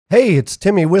Hey, it's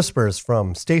Timmy Whispers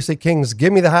from Stacey King's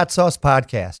Gimme the Hot Sauce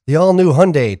podcast. The all-new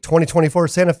Hyundai 2024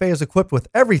 Santa Fe is equipped with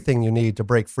everything you need to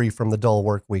break free from the dull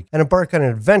work week and embark on an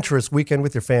adventurous weekend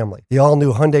with your family. The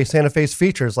all-new Hyundai Santa Fe's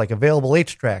features like available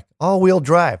H-Track, all-wheel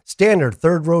drive, standard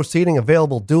third-row seating,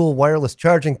 available dual wireless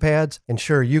charging pads,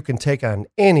 ensure you can take on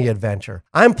any adventure.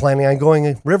 I'm planning on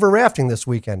going river rafting this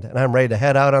weekend, and I'm ready to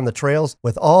head out on the trails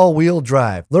with all-wheel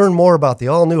drive. Learn more about the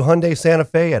all-new Hyundai Santa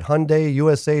Fe at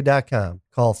HyundaiUSA.com.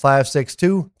 Call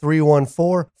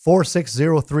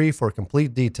 562-314-4603 for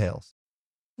complete details.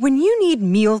 When you need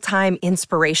mealtime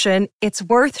inspiration, it's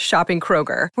worth shopping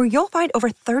Kroger, where you'll find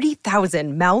over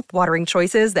 30,000 mouth-watering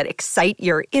choices that excite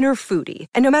your inner foodie.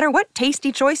 And no matter what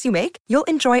tasty choice you make, you'll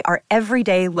enjoy our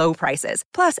everyday low prices,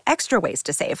 plus extra ways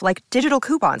to save, like digital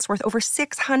coupons worth over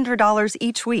 $600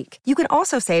 each week. You can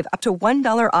also save up to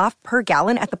 $1 off per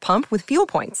gallon at the pump with fuel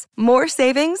points. More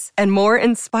savings and more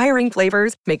inspiring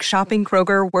flavors make shopping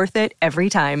Kroger worth it every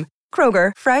time.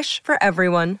 Kroger, fresh for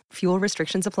everyone. Fuel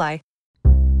restrictions apply.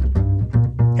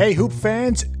 Hey, Hoop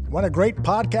fans, want a great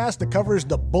podcast that covers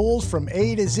the Bulls from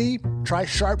A to Z? Try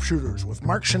Sharpshooters with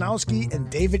Mark Schanowski and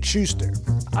David Schuster.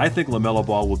 I think LaMelo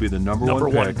Ball will be the number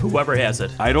one pick. Whoever has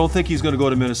it. I don't think he's going to go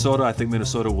to Minnesota. I think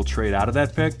Minnesota will trade out of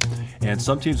that pick, and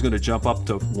some team's going to jump up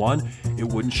to 1. It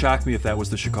wouldn't shock me if that was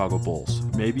the Chicago Bulls.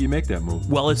 Maybe you make that move.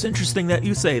 Well, it's interesting that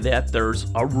you say that. There's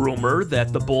a rumor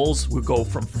that the Bulls would go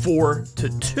from 4 to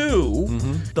 2.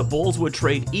 Mm-hmm. The Bulls would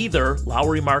trade either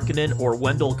Lauri Markkanen or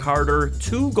Wendell Carter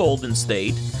to Golden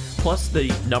State, plus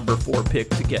the number 4 pick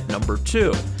to get number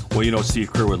 2. Well, you know,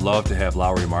 Steve Kerr would love to have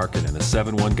Lauri Markkanen, a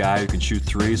 7'1" guy who can shoot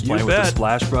threes, playing with the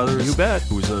Splash Brothers. You bet.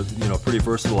 Who's a pretty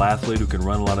versatile athlete who can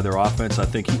run a lot of their offense. I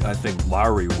think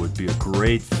Lauri would be a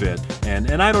great fit.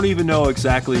 And I don't even know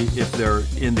exactly if they're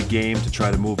in the game to try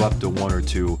to move up to 1 or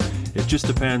 2. It just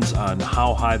depends on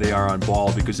how high they are on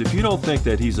ball, because if you don't think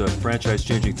that he's a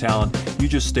franchise-changing talent, you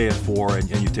just stay at 4 and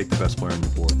you take the best player on the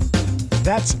board.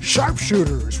 That's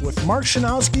Sharpshooters with Mark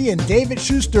Schanowski and David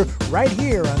Schuster right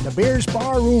here on the Bears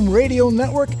Barroom Radio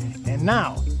Network. And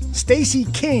now, Stacey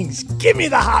King's Gimme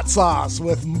the Hot Sauce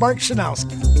with Mark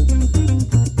Schanowski.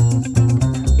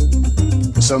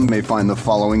 Some may find the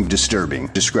following disturbing.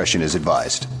 Discretion is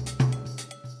advised.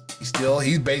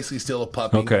 He's basically still a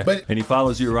puppy. Okay. But and he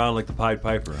follows you around like the Pied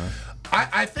Piper, huh?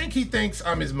 I think he thinks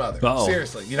I'm his mother. Uh-oh.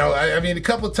 Seriously. You know, I mean, a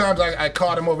couple of times I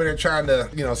caught him over there trying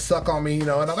to, suck on me, and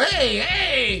I'm like,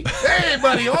 hey,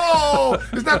 buddy,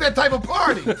 it's not that type of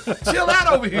party. Chill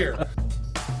out over here.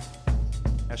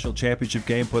 National championship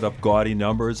game put up gaudy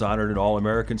numbers, honored an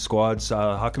All-American squads.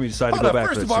 How come you decided to go back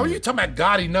to it? First of all, when you talking about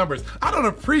gaudy numbers, I don't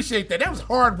appreciate that. That was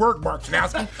hard work, Mark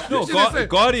Schanowski. No,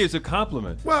 gaudy is a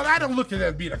compliment. Well, I don't look at that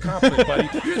as being a compliment, buddy.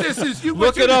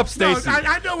 Look it up, Stacey. No,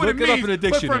 I know what it means. Look it up in a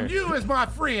dictionary. But from you as my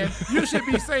friend, you should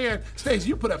be saying, Stacey,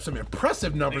 you put up some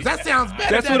impressive numbers. That sounds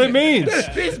better. That's what it means.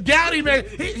 He's gaudy, man.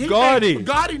 Gaudy.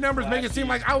 Gaudy numbers make it seem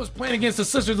like I was playing against the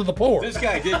Sisters of the Poor. This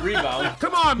guy did rebound.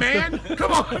 Come on, man.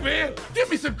 Give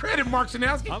me some credit, Mark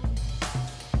Schanowski. Oh,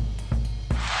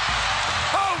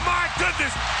 my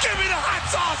goodness. Give me the hot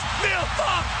sauce. Neil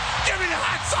Funk. Give me the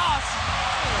hot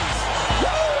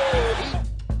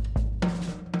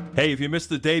sauce. Hey, if you missed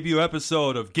the debut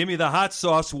episode of Gimme the Hot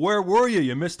Sauce, where were you?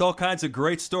 You missed all kinds of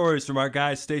great stories from our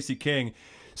guy, Stacey King.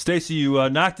 Stacey, you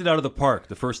knocked it out of the park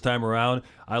the first time around.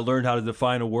 I learned how to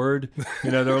define a word.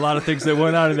 There were a lot of things that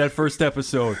went on in that first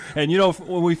episode. And,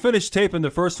 when we finished taping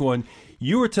the first one,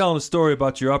 you were telling a story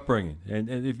about your upbringing. And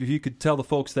if you could tell the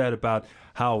folks that about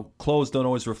how clothes don't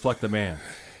always reflect the man.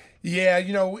 Yeah,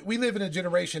 we live in a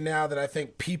generation now that I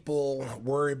think people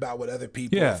worry about what other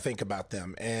people think about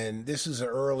them. And this is an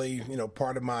early,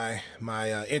 part of my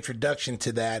introduction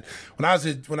to that. When I was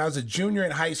a junior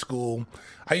in high school,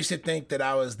 I used to think that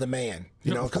I was the man,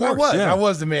 because I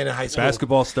was the man in high school.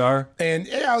 Basketball star. And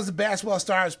I was a basketball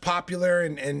star. I was popular,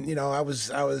 and I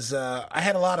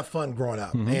had a lot of fun growing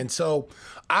up. Mm-hmm. And so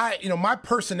my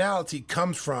personality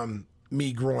comes from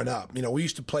me growing up. We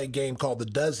used to play a game called The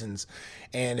Dozens.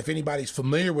 And if anybody's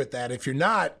familiar with that, if you're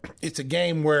not, it's a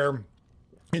game where,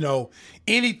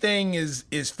 anything is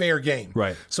fair game.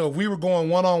 Right. So if we were going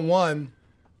one-on-one,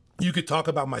 you could talk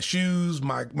about my shoes,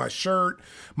 my shirt,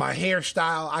 my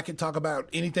hairstyle. I could talk about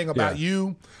anything about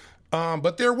you.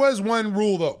 But there was one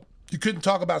rule, though. You couldn't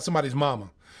talk about somebody's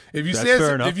mama. If you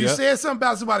said something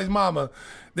about somebody's mama,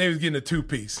 they was getting a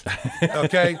 2-piece.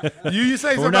 Okay? You say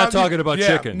something. We're not talking about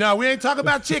chicken. No, we ain't talking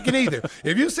about chicken either.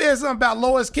 If you said something about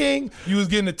Lois King, you was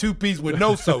getting a 2-piece with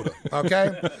no soda.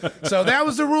 Okay? So that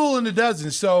was the rule in The Dozen.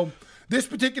 So this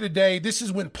particular day, this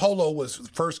is when polo was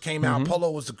first came out.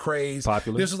 Polo was the craze.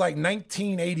 Popular. This was like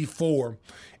 1984.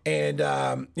 And,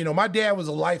 my dad was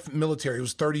a life military. He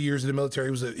was 30 years in the military.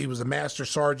 He was a master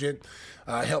sergeant,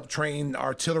 helped train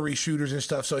artillery shooters and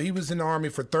stuff. So he was in the Army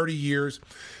for 30 years.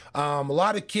 A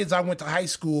lot of kids I went to high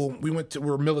school,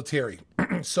 were military.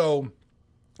 So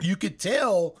you could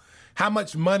tell how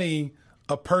much money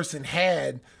a person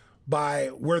had by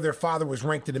where their father was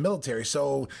ranked in the military.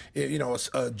 So,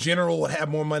 a general would have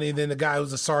more money than the guy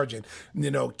who's a sergeant,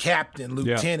 captain,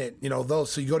 lieutenant,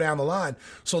 those. So you go down the line.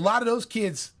 So a lot of those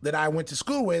kids that I went to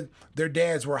school with, their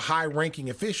dads were high-ranking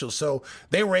officials. So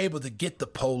they were able to get the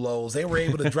polos. They were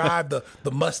able to drive the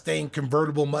Mustang,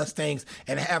 convertible Mustangs,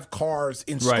 and have cars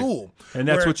in school. And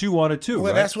that's what you wanted too,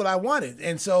 well, right? That's what I wanted.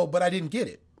 And so, but I didn't get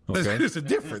it. Okay. There's a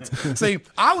difference. See,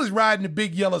 I was riding the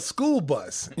big yellow school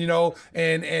bus,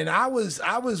 and I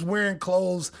was wearing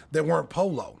clothes that weren't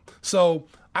polo. So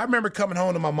I remember coming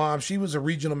home to my mom. She was a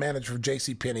regional manager for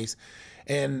JCPenney's,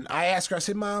 and I asked her. I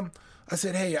said, "Mom," I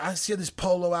said, "Hey, I see this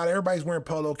polo out. Everybody's wearing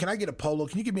polo. Can I get a polo?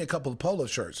 Can you give me a couple of polo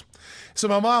shirts?" So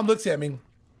my mom looks at me,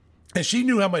 and she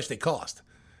knew how much they cost.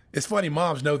 It's funny,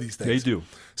 moms know these things. They do.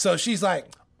 So she's like,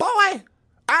 "Boy,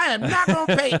 I am not going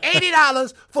to pay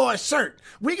 $80 for a shirt.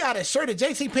 We got a shirt at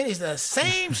JCPenney's, the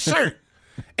same shirt,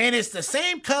 and it's the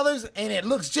same colors, and it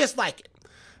looks just like it."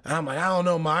 And I'm like, "I don't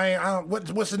know, Ma.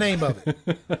 What's the name of it?"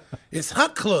 "It's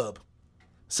Hunt Club."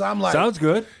 So I'm like, sounds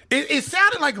good. It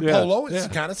sounded like a polo.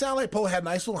 It kind of sounded like polo. It had a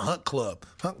nice little Hunt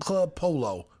Club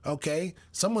polo. Okay,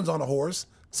 someone's on a horse.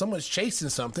 Someone's chasing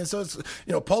something. So it's,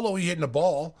 polo, you're hitting a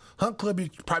ball. Hunt Club, you're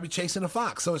probably chasing a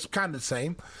fox. So it's kind of the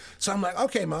same. So I'm like,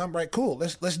 "Okay, Mom, right, cool.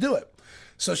 Let's do it."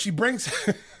 So she brings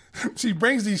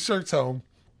these shirts home,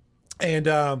 and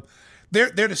they're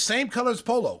the same color as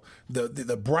polo.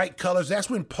 The bright colors. That's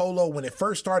when polo, when it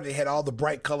first started, it had all the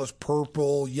bright colors,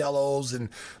 purple, yellows, and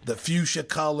the fuchsia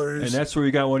colors. And that's where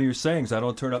you got one of your sayings, "I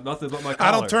don't turn up nothing but my collar."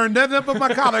 I don't turn nothing up but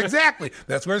my collar. Exactly.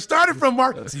 That's where it started from,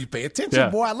 Mark. So you pay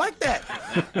attention, boy. I like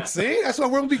that. See? That's why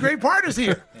we're going to be great partners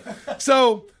here.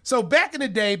 So back in the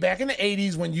day, back in the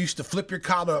 80s, when you used to flip your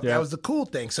collar up, that was the cool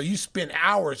thing. So you spend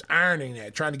hours ironing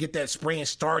that, trying to get that spraying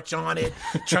starch on it,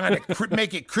 trying to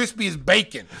make it crispy as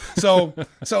bacon. So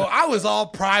I was all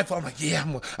prideful. I'm like, "Yeah,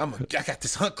 I got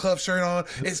this Hunt Club shirt on.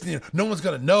 It's no one's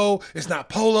gonna know. It's not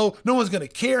polo. No one's gonna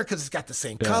care because it's got the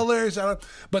same colors."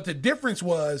 But the difference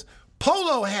was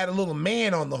polo had a little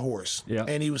man on the horse,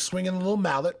 and he was swinging a little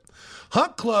mallet.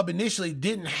 Hunt Club initially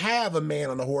didn't have a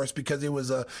man on the horse because it was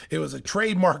a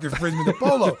trademark infringement of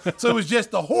polo. So it was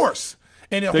just the horse.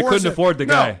 And they couldn't afford the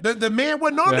guy. The man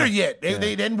wasn't on there yet.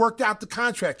 They hadn't worked out the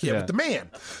contract yet with the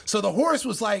man. So the horse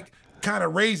was like kind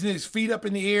of raising his feet up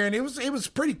in the air, and it was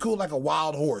pretty cool, like a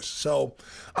wild horse. So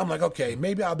I'm like, okay,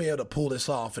 maybe I'll be able to pull this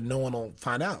off and no one will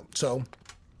find out. So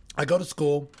I go to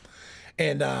school.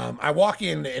 And I walk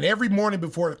in, and every morning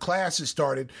before the classes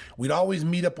started, we'd always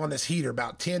meet up on this heater,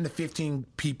 about 10 to 15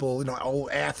 people,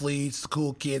 old athletes,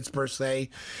 cool kids per se.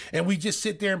 And we just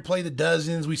sit there and play the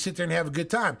dozens. We sit there and have a good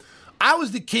time. I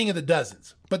was the king of the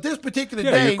dozens. But this particular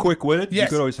day. You're quick-witted. Yes,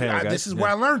 you could always handle guys. This is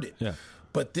where I learned it. Yeah.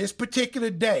 But this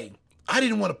particular day, I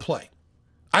didn't want to play.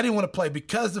 I didn't want to play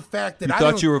because the fact that you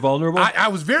thought you were vulnerable? I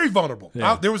was very vulnerable.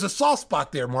 Yeah. There was a soft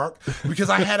spot there, Mark, because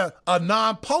I had a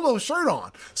non-polo shirt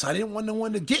on. So I didn't want no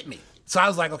one to get me. So I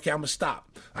was like, okay, I'm going to stop.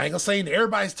 I ain't going to say anything.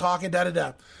 Everybody's talking,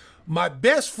 da-da-da. My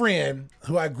best friend,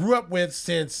 who I grew up with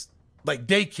since, like,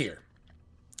 daycare,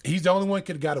 he's the only one who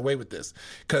could have got away with this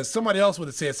because somebody else would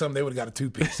have said something, they would have got a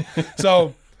two-piece.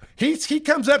 So he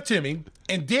comes up to me,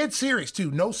 and dead serious, too.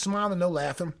 No smiling, no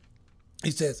laughing. He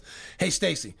says, "Hey,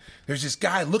 Stacy, there's this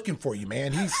guy looking for you,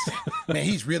 man.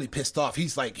 He's really pissed off.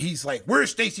 He's like, where's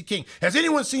Stacey King? Has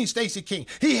anyone seen Stacey King?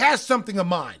 He has something of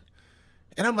mine."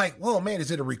 And I'm like, "Whoa, man, is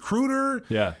it a recruiter?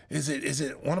 Yeah. Is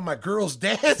it one of my girls'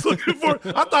 dads looking for?"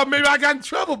 I thought maybe I got in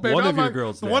trouble, baby. One of your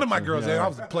girls' dads. One of my girls' dads. I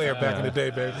was a player back in the day,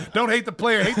 baby. Don't hate the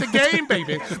player, hate the game,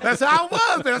 baby. That's how it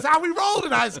was, man. That's how we rolled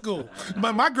in high school.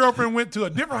 But my girlfriend went to a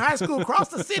different high school across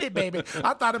the city, baby.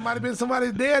 I thought it might have been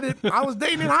somebody's dad that I was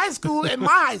dating in high school, in my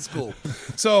high school.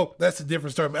 So that's a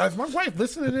different story. If my wife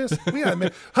listen to this,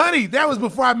 honey, that was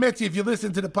before I met you. If you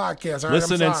listen to the podcast, all right?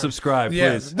 Listen and subscribe,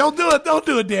 please. Don't do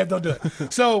it, Dad. Don't do it.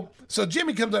 So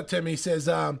Jimmy comes up to me. He says,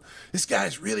 "This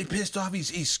guy's really pissed off.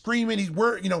 He's screaming. He's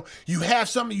worried. You have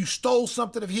something. You stole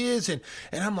something of his." And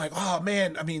I'm like, "Oh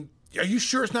man, I mean, are you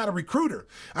sure it's not a recruiter?"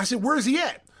 I said, "Where's he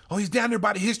at?" "Oh, he's down there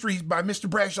by by Mr.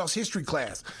 Bradshaw's history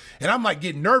class." And I'm like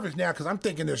getting nervous now because I'm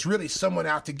thinking there's really someone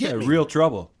out to get me. Real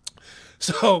trouble.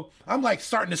 So I'm like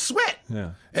starting to sweat.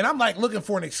 Yeah. And I'm like looking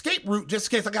for an escape route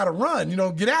just in case I got to run,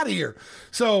 get out of here.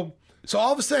 So So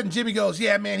all of a sudden, Jimmy goes,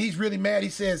 yeah, man, he's really mad.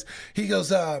 He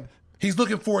goes, he's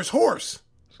looking for his horse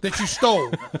that you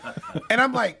stole. And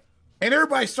I'm like, and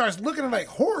everybody starts looking at like,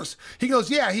 horse? He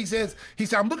goes, yeah. He said,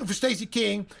 I'm looking for Stacey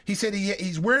King. He said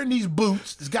he's wearing these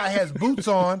boots. This guy has boots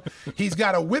on. He's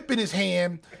got a whip in his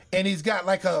hand, and he's got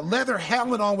like a leather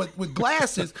helmet on with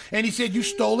glasses. And he said, you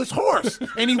stole his horse,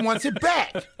 and he wants it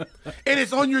back. And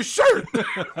it's on your shirt.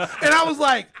 And I was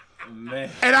like, man.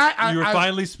 And you were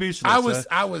finally speechless.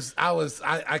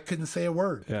 I couldn't say a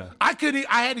word. Yeah. I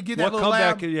had to get that what little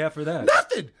comeback laugh. did you have for that?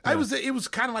 Nothing. Yeah. It was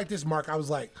kind of like this, Mark. I was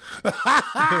like, you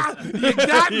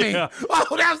got me. Yeah.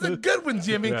 Oh, that was a good one,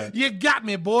 Jimmy. Yeah. You got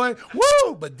me, boy.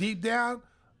 Woo! But deep down,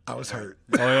 I was hurt.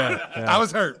 Oh yeah. I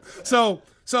was hurt. So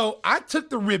I took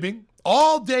the ribbing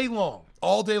all day long.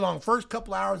 All day long. First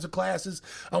couple hours of classes,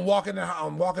 I'm walking the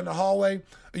hallway.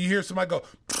 You hear somebody go.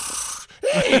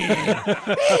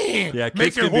 Yeah,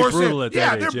 kids can be brutal at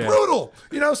that age. They're brutal.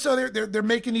 So they're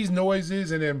making these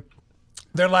noises, and then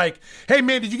they're like, "Hey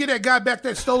man, did you get that guy back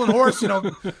that stolen horse?"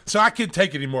 So I couldn't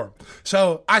take it anymore.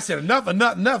 So I said, enough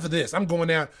of this. I'm going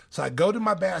down. So I go to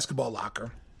my basketball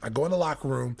locker. I go in the locker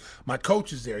room. My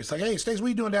coach is there. He's like, "Hey, Stace, what are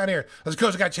you doing down there?" I said,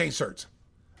 "Coach, I got to change shirts."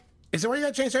 He said, "Why you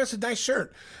got to change shirts? That's a nice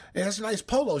shirt. And that's a nice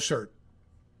polo shirt."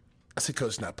 I said, "Coach,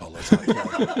 it's not polo. It's Hunt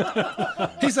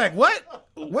Club." He's like, "What?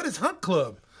 What is Hunt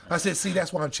Club?" I said, "See,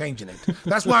 that's why I'm changing it.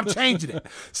 That's why I'm changing it."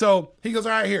 So he goes,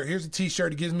 "All right, here's a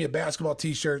T-shirt." He gives me a basketball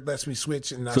T-shirt, lets me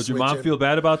switch, and I switch. So did your mom feel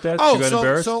bad about that? Oh, she got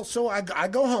embarrassed? So I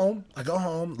go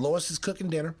home. Lois is cooking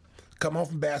dinner. Come home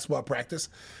from basketball practice,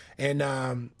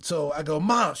 and so I go,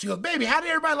 "Mom." She goes, "Baby, how did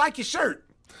everybody like your shirt?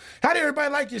 How did everybody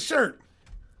like your shirt?"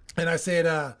 And I said,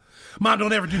 "Mom,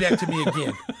 don't ever do that to me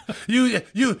again.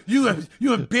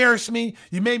 You embarrassed me.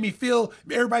 You made me feel.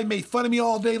 Everybody made fun of me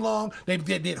all day long. They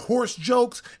did horse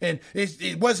jokes, and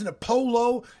it wasn't a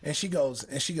polo." And she goes,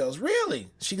 "Really?"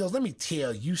 She goes, "Let me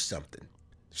tell you something."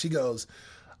 She goes,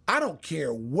 "I don't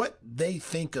care what they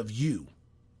think of you.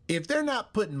 If they're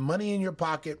not putting money in your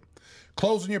pocket,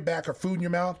 clothes on your back, or food in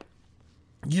your mouth,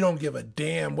 you don't give a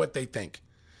damn what they think.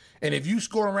 And if you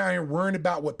score around here worrying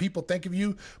about what people think of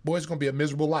you, boy, it's going to be a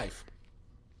miserable life."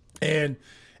 And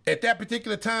at that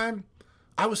particular time,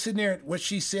 I was sitting there, what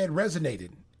she said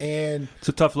resonated. And it's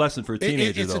a tough lesson for a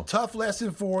teenager, it's though. a tough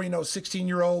lesson for,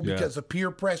 16-year-old because of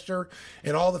peer pressure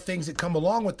and all the things that come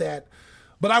along with that.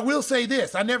 But I will say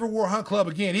this, I never wore Hunt Club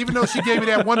again. Even though she gave me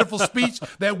that wonderful speech,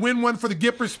 that win one for the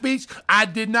Gipper speech, I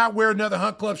did not wear another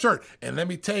Hunt Club shirt. And let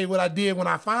me tell you what I did when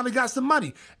I finally got some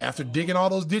money. After digging all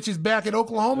those ditches back in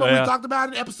Oklahoma, we talked about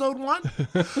in episode 1,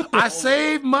 I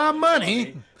saved my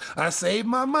money.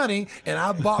 And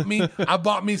I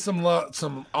bought me some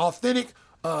authentic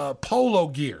polo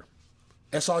gear.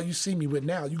 That's all you see me with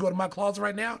now. You go to my closet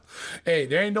right now, hey,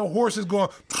 there ain't no horses going.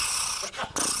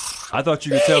 I thought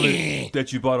you could tell me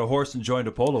that you bought a horse and joined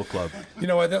a polo club. You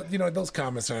know what? Those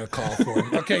comments are called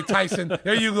for. Okay, Tyson,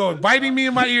 there you go, biting me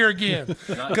in my ear again.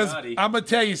 Because I'm gonna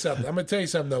tell you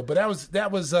something though. But that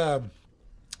was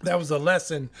a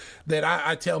lesson that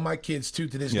I tell my kids to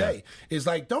this day. Is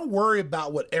like, don't worry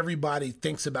about what everybody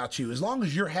thinks about you. As long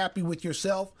as you're happy with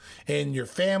yourself and your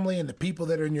family and the people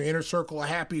that are in your inner circle are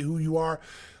happy who you are.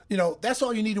 That's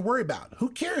all you need to worry about. Who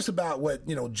cares about what,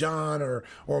 John or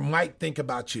Mike think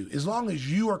about you? As long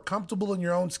as you are comfortable in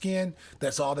your own skin,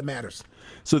 that's all that matters.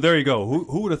 So there you go.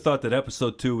 Who would have thought that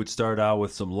episode 2 would start out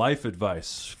with some life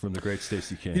advice from the great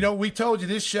Stacey King? We told you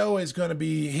this show is going to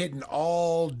be hitting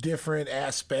all different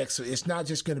aspects. It's not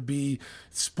just going to be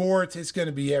sports. It's going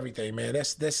to be everything, man.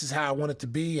 This is how I want it to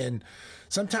be. And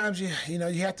sometimes you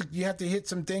have to hit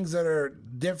some things that are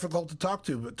difficult to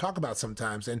talk about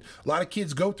sometimes. And a lot of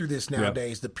kids go through this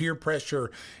nowadays, the peer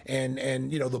pressure and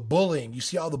the bullying. You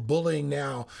see all the bullying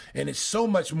now, and it's so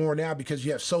much more now because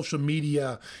you have social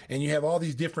media and you have all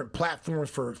these different platforms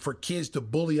for kids to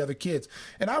bully other kids.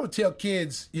 And I would tell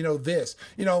kids,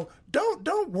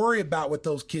 don't worry about what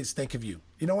those kids think of you.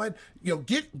 You know what?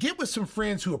 Get with some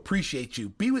friends who appreciate you.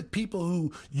 Be with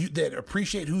people that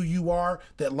appreciate who you are,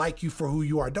 that like you for who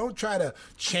you are. Don't try to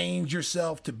change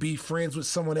yourself to be friends with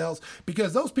someone else,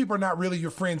 because those people are not really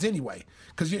your friends anyway.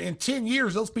 Because in 10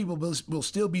 years, those people will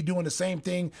still be doing the same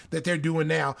thing that they're doing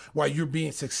now while you're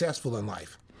being successful in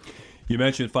life. You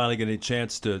mentioned finally getting a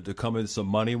chance to come into some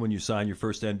money when you signed your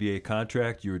first NBA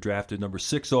contract. You were drafted number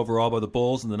 6 overall by the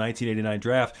Bulls in the 1989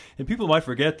 draft. And people might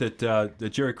forget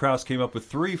that Jerry Krause came up with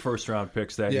 3 first-round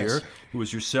picks that year. It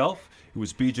was yourself. It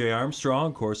was B.J.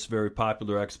 Armstrong, of course, very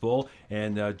popular ex-Bull,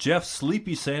 and Jeff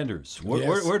Sleepy Sanders.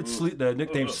 Where did the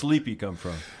nickname Sleepy come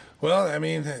from? Well, I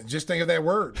mean, just think of that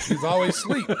word. He's always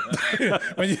asleep.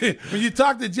 when you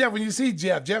talk to Jeff, when you see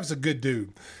Jeff, Jeff's a good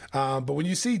dude. But when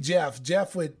you see Jeff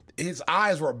would, his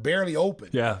eyes were barely open.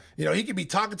 Yeah. You know, he could be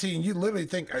talking to you and you literally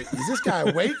think, is this guy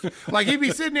awake? Like he'd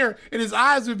be sitting there and his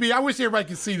eyes would be, I wish everybody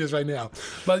could see this right now.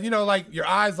 But, you know, like your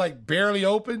eyes like barely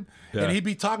open. Yeah. And he'd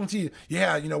be talking to you.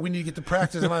 Yeah, you know, we need to get to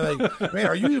practice. And I'm like, man,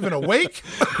 are you even awake?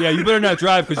 Yeah, you better not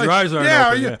drive because your eyes aren't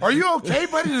open. Are you okay,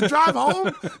 buddy, to drive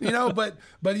home? You know, but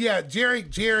yeah,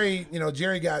 Jerry, you know,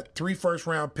 Jerry got 3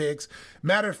 first-round picks.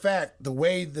 Matter of fact, the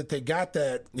way that they got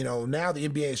that, you know, now the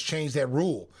NBA has changed that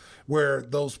rule where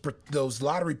those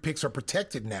lottery picks are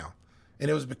protected now. And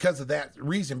it was because of that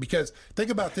reason. Because think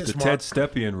about this, the Mark. Ted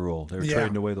Stepien rule. They were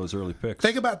trading away those early picks.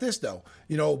 Think about this, though.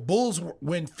 You know, Bulls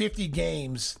win 50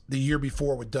 games the year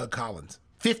before with Doug Collins.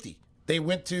 50. They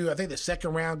went to, I think the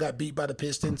second round, got beat by the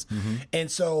Pistons. Mm-hmm. And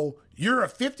so you're a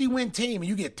 50-win team and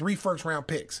you get 3 first-round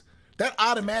picks. That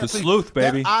automatically, the sleuth,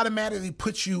 baby. That automatically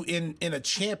puts you in a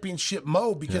championship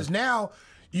mode because now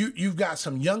you've got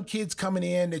some young kids coming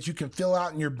in that you can fill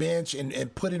out in your bench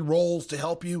and put in roles to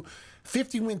help you.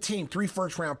 50-win team, 3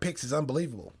 first-round picks is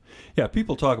unbelievable. Yeah,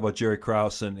 people talk about Jerry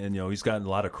Krause, and you know he's gotten a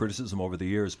lot of criticism over the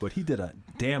years, but he did a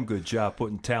damn good job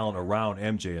putting talent around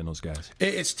MJ and those guys.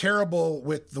 It's terrible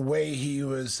with the way he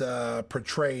was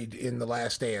portrayed in The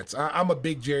Last Dance. I'm a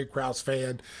big Jerry Krause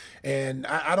fan, and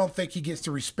I don't think he gets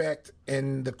the respect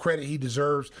and the credit he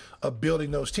deserves of building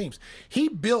those teams. He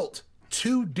built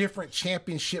 2 different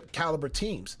championship caliber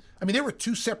teams. I mean, they were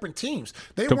 2 separate teams.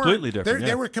 They completely weren't, different.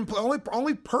 They were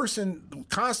only person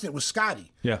constant was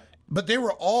Scotty. Yeah, but they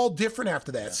were all different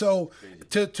after that. So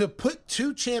to put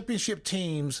 2 championship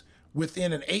teams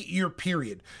within an 8-year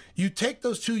period, you take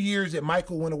those 2 years that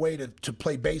Michael went away to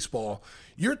play baseball.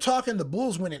 You're talking the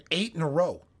Bulls winning 8 in a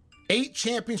row. 8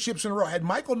 championships in a row. Had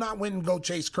Michael not went and go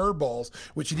chase curveballs,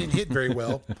 which he didn't hit very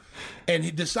well, and he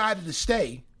decided to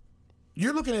stay,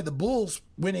 you're looking at the Bulls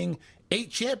winning 8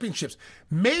 championships.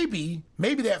 Maybe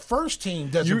that first team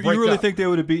doesn't break up. You really think they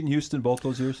would have beaten Houston both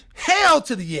those years? Hell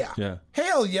to the yeah. Yeah.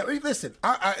 Hell yeah. I mean, listen,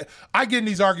 I get in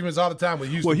these arguments all the time with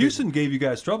Houston. Well, Houston gave you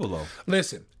guys trouble, though.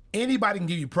 Listen, anybody can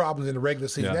give you problems in the regular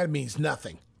season. That means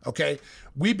nothing, okay?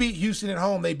 We beat Houston at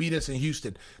home. They beat us in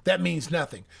Houston. That means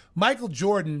nothing. Michael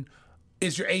Jordan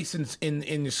is your ace in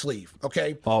your sleeve,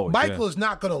 okay? Always, Michael is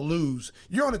not going to lose.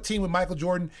 You're on a team with Michael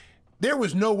Jordan. There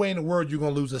was no way in the world you're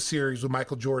going to lose a series with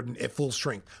Michael Jordan at full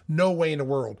strength. No way in the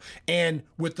world. And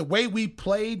with the way we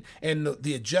played and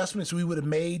the adjustments we would have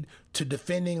made to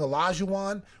defending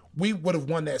Olajuwon, we would have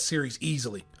won that series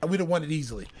easily. We'd have won it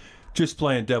easily. Just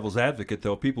playing devil's advocate,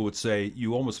 though, people would say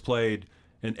you almost played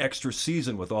an extra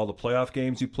season with all the playoff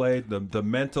games you played, the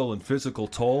mental and physical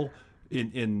toll.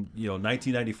 In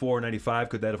 1994 or 95,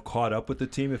 could that have caught up with the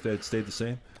team if it had stayed the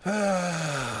same?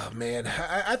 Man,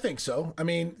 I think so. I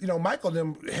mean, you know, Michael and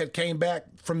them had came back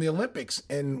from the Olympics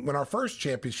and when our first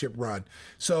championship run.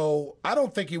 So I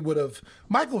don't think it would have.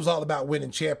 Michael was all about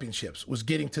winning championships, was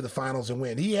getting to the finals and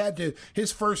win. He had to,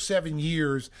 his first 7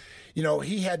 years, you know,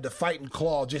 he had to fight and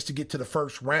claw just to get to the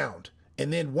first round.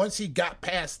 And then once he got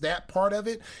past that part of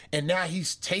it, and now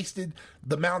he's tasted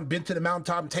the mountain, been to the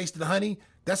mountaintop and tasted the honey,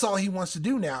 that's all he wants to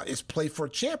do now is play for a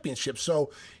championship. So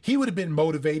he would have been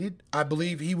motivated. I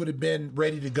believe he would have been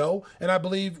ready to go. And I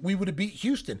believe we would have beat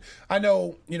Houston. I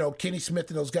know, you know, Kenny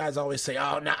Smith and those guys always say,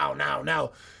 oh,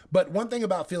 no. But one thing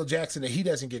about Phil Jackson that he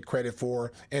doesn't get credit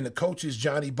for, and the coaches,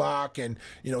 Johnny Bach and,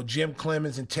 you know, Jim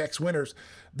Clemens and Tex Winters,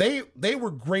 they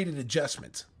were great at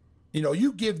adjustments. You know,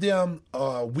 you give them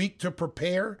a week to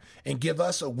prepare and give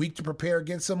us a week to prepare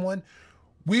against someone,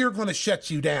 we are going to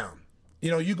shut you down. You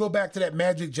know, you go back to that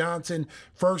Magic Johnson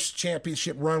first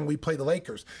championship run we played the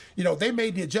Lakers. You know, they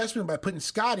made the adjustment by putting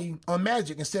Scotty on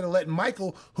Magic instead of letting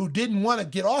Michael, who didn't want to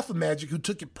get off of Magic, who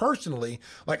took it personally,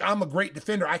 like, I'm a great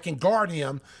defender, I can guard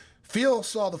him. Phil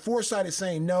saw the foresight of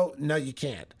saying, no, you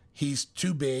can't. He's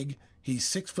too big. He's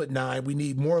 6'9". We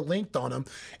need more length on him.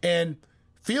 And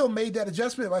Phil made that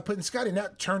adjustment by putting Scotty, and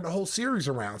that turned the whole series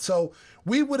around. So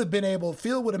we would have been able,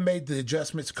 Phil would have made the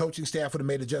adjustments, coaching staff would have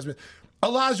made adjustments.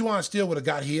 Olajuwon still would have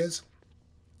got his,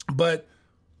 but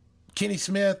Kenny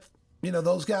Smith, you know,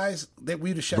 those guys, that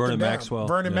we'd have shut them down.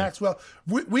 Vernon Maxwell.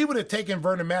 We would have taken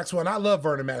Vernon Maxwell, and I love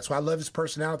Vernon Maxwell. I love his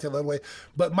personality, I love the way,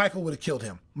 but Michael would have killed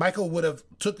him. Michael would have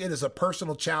took it as a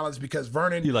personal challenge because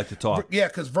Vernon. You like to talk. Yeah,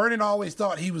 because Vernon always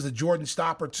thought he was a Jordan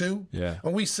stopper too. Yeah.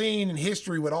 And we've seen in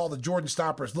history what all the Jordan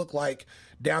stoppers look like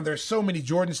down there. So many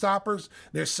Jordan stoppers.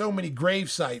 There's so many grave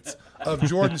sites of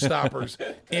Jordan stoppers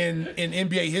in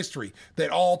NBA history that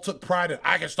all took pride in,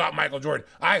 I can stop Michael Jordan.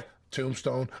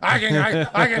 Tombstone. I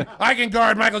can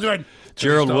guard Michael Jordan.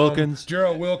 Gerald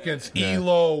Tombstone, Wilkins,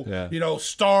 Elo,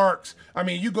 Starks. I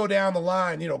mean, you go down the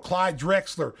line, Clyde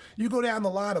Drexler. You go down the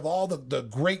line of all the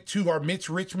great two-guard, Mitch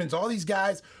Richmonds, all these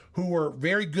guys who were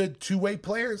very good two-way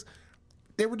players.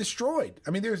 They were destroyed. I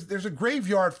mean, there's a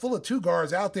graveyard full of two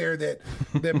guards out there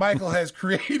that Michael has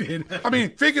created. I mean,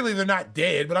 figuratively, they're not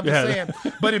dead, but I'm just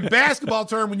saying. But in basketball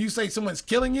term, when you say someone's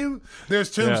killing you, there's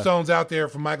tombstones out there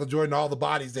from Michael Jordan, all the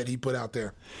bodies that he put out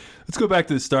there. Let's go back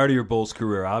to the start of your Bulls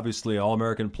career. Obviously,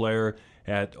 All-American player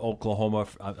at Oklahoma.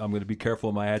 I'm going to be careful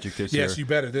with my adjectives here. Yes, you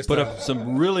better. Put up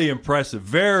some really impressive,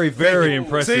 very, very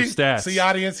impressive stats. See,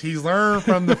 audience, he's learned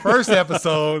from the first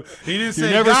episode. He didn't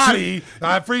say Gotti.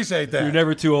 I appreciate that. You're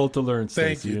never too old to learn,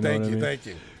 Stacey. Thank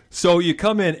you. So you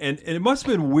come in, and it must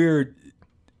have been weird.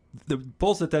 The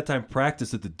Bulls at that time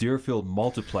practiced at the Deerfield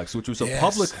Multiplex, which was a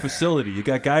public facility. You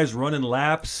got guys running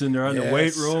laps, and they're in the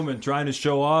weight room and trying to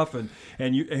show off. And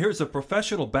here's a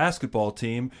professional basketball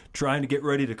team trying to get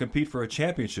ready to compete for a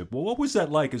championship. Well, what was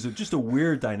that like? Is it just a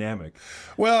weird dynamic?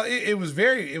 Well, it was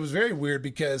very weird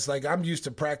because I'm used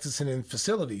to practicing in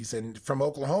facilities, and from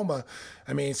Oklahoma.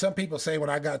 I mean, some people say when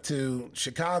I got to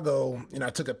Chicago, I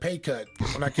took a pay cut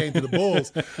when I came to the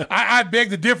Bulls. I beg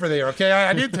to differ there. Okay,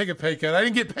 I didn't take a pay cut. I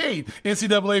didn't get paid.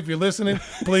 NCAA, if you're listening,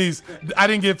 please. I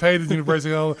didn't get paid at the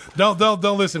University.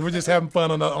 Don't listen. We're just having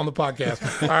fun on the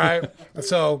podcast. All right.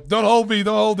 So don't hold me.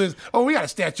 Don't hold this. Oh, we got a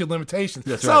statute of limitations.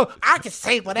 That's so right. I can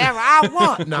say whatever I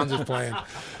want. No, I'm just playing.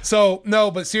 So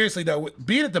no, but seriously though,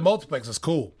 being at the multiplex is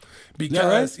cool.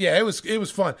 Because it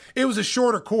was fun. It was a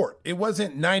shorter court. It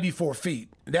wasn't 94 feet.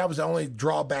 That was the only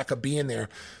drawback of being there.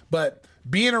 But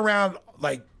being around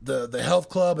like the health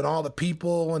club and all the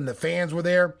people and the fans were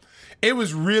there, it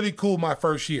was really cool my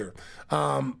first year.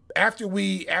 After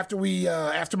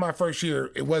my first year,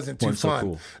 it wasn't too fun. So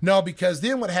cool. No, because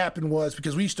then what happened was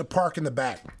because we used to park in the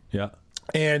back. Yeah.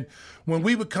 And when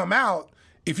we would come out,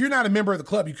 if you're not a member of the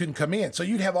club, you couldn't come in. So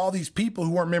you'd have all these people who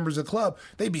weren't members of the club.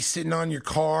 They'd be sitting on your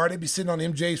car. They'd be sitting on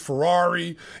MJ's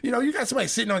Ferrari. You got somebody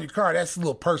sitting on your car. That's a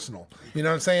little personal. You know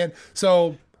what I'm saying?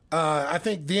 So I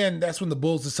think then that's when the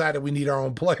Bulls decided we need our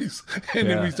own place. And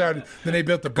then they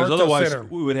built the Berto Center. Otherwise,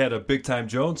 we would have had a Big Time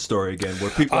Jones story again where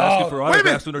people asking for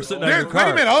autographs when they're sitting on your car.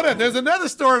 Wait a minute, hold on. There's another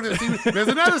story.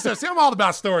 See, I'm all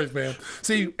about stories, man.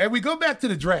 See, and we go back to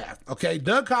the draft, okay?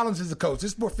 Doug Collins is the coach.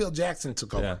 This is where Phil Jackson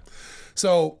took over. Yeah.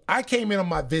 So I came in on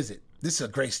my visit. This is a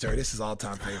great story. This is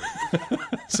all-time favorite.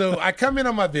 So I come in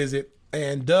on my visit,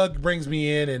 and Doug brings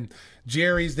me in, and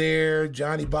Jerry's there,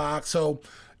 Johnny Bach. So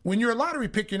when you're a lottery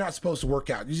pick, you're not supposed to work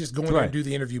out. You just go in there and do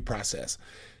the interview process.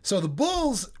 So the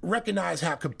Bulls recognized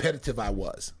how competitive I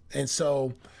was. And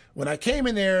so when I came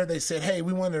in there, they said, hey,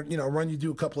 we want to run you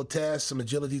do a couple of tests, some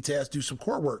agility tests, do some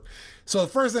court work. So the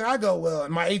first thing I go, well,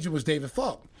 my agent was David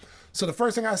Falk. So the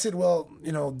first thing I said, well,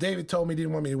 David told me he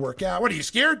didn't want me to work out. What, are you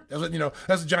scared? That's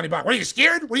what Johnny Bach. What, are you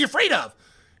scared? What are you afraid of?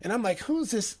 And I'm like,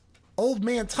 who's this old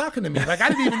man talking to me? Like, I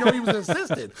didn't even know he was an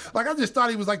assistant. Like, I just thought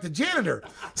he was like the janitor.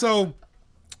 So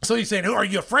he's saying, who are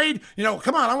you afraid?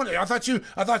 Come on. I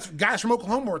thought guys from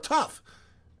Oklahoma were tough.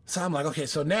 So I'm like, okay,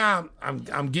 so now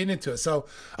I'm getting into it. So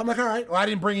I'm like, all right, well, I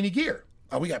didn't bring any gear.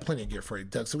 Oh, we got plenty of gear for you,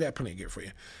 Doug. So we got plenty of gear for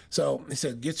you. So he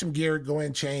said, get some gear, go in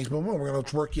and change. Boom, boom, we're going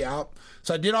to work you out.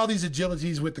 So I did all these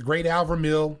agilities with the great Al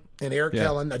Vermeil and Eric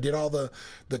Helen. I did all the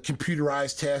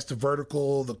computerized tests, the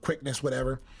vertical, the quickness,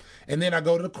 whatever. And then I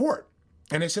go to the court.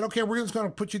 And they said, okay, we're just going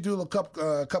to put you through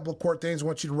a couple of court things. I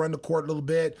want you to run the court a little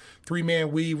bit,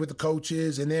 3-man weave with the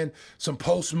coaches, and then some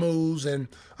post moves. And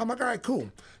I'm like, all right,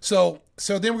 cool. So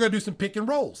then we're going to do some pick and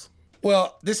rolls.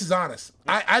 Well, this is honest.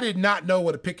 I did not know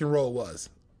what a pick and roll was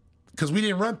because we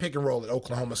didn't run pick and roll at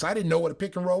Oklahoma, so I didn't know what a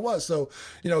pick and roll was. So,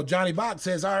 Johnny Bach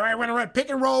says, all right, we're going to run pick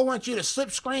and roll. I want you to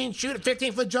slip screen, shoot a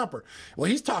 15-foot jumper.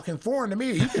 Well, he's talking foreign to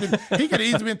me. He could have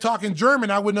easily been talking German.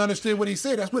 I wouldn't understand what he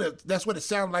said. That's what it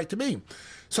sounded like to me.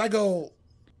 So I go,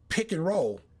 pick and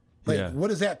roll. Like, what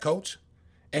is that, coach?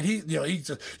 And he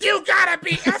says, you gotta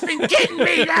be effing kidding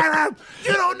me.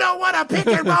 You don't know what a pick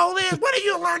and roll is. What are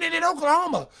you learning in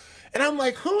Oklahoma? And I'm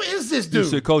like, who is this dude?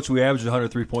 You said, Coach, we averaged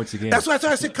 103 points a game. That's what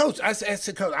I said, Coach. I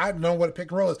said, Coach, I don't know what a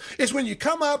pick and roll is. It's when you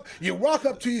come up, you walk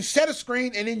up to you, set a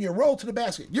screen, and then you roll to the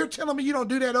basket. You're telling me you don't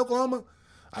do that at Oklahoma?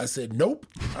 I said, nope.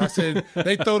 I said,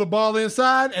 they throw the ball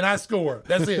inside, and I score.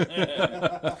 That's it.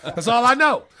 That's all I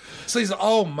know. So he said,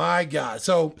 oh, my God.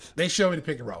 So they show me the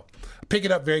pick and roll. Pick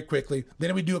it up very quickly.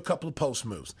 Then we do a couple of post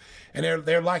moves. And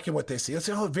they're liking what they see. They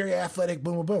say, oh, very athletic,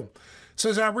 boom, boom, boom. So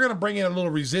we're going to bring in a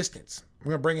little resistance.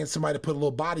 We're going to bring in somebody to put a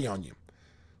little body on you.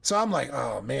 So I'm like,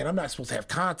 oh man, I'm not supposed to have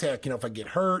contact. If I get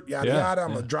hurt, yada yada,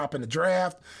 I'm gonna drop in the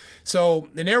draft. So,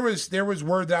 and there was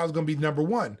word that I was gonna be number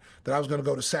 1, that I was gonna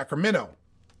go to Sacramento,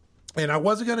 and I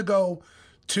wasn't gonna go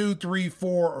 2, 3,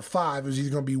 4, or 5. It was either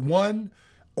gonna be 1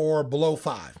 or below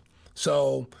 5.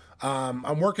 So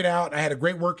I'm working out. I had a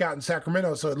great workout in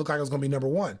Sacramento, so it looked like I was gonna be number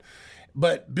 1.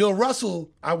 But Bill Russell,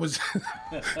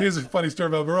 here's a funny story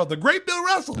about Bill Russell. The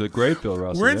great Bill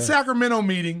Russell. We're in Sacramento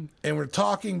meeting, and we're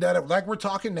talking like we're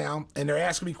talking now, and they're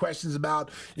asking me questions about,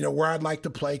 where I'd like to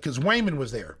play, because Wayman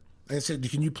was there. And they said,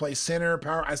 can you play center,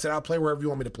 power? I said, I'll play wherever you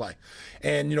want me to play.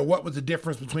 And, what was the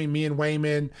difference between me and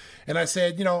Wayman? And I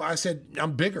said,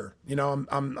 I'm bigger.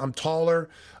 I'm taller.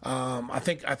 I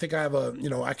think I have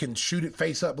I can shoot it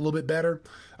face up a little bit better.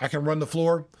 I can run the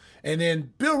floor. And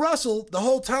then Bill Russell, the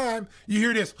whole time, you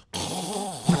hear this.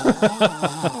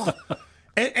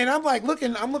 and I'm like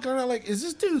looking around like, is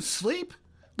this dude asleep?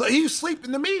 He was asleep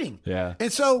in the meeting. Yeah.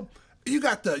 And so you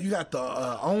got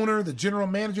the owner, the general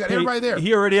manager, you got everybody there.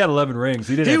 He already had 11 rings.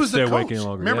 He didn't have to stay awake any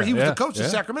longer. Remember, he was the coach in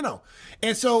Sacramento.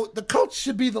 And so the coach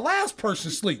should be the last person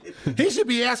to sleep. He should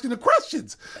be asking the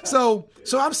questions. So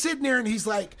I'm sitting there and he's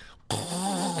like,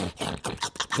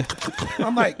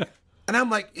 I'm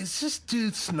like, is this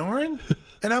dude snoring?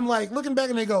 And I'm like, looking back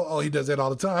and they go, oh, he does that all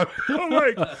the time. I'm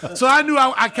like, so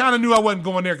I kind of knew I wasn't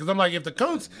going there, because I'm like, if the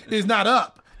coach is not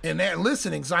up and they're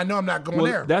listening, so I know I'm not going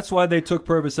there. That's why they took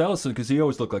Purvis Ellison, because he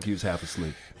always looked like he was half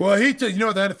asleep. Well, he took,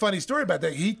 the funny story about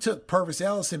that, he took Purvis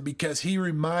Ellison because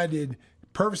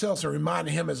Purvis Ellison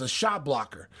reminded him as a shot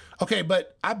blocker. Okay,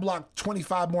 but I blocked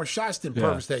 25 more shots than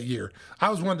Purvis that year. I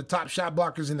was one of the top shot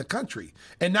blockers in the country.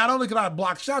 And not only could I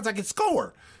block shots, I could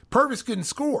score. Purvis couldn't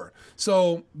score.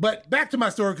 So, but back to my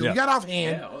story, because we got off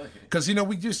hand. Because,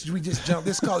 we just jumped.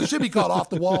 It should be called off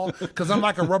the wall, because I'm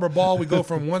like a rubber ball. We go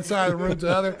from one side of the room to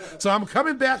the other. So I'm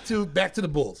coming back to the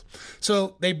Bulls.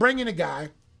 So they bring in a guy.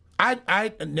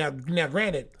 Now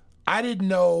granted, I didn't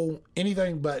know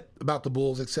anything about the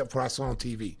Bulls except for what I saw on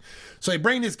TV. So they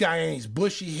bring this guy in. He's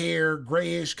bushy hair,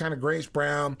 grayish, kind of grayish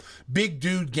brown, big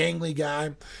dude, gangly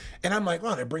guy. And I'm like,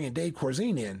 wow, they're bringing Dave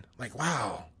Corzine in. Like,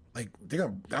 wow. Like,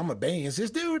 I'm going to bang against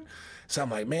this dude. So I'm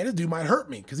like, man, this dude might hurt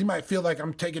me, because he might feel like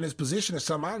I'm taking his position or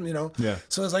something. Yeah.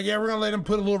 So it's like, we're going to let him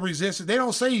put a little resistance. They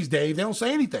don't say he's Dave. They don't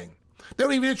say anything. They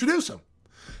don't even introduce him.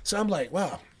 So I'm like,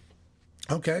 wow.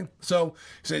 Okay. So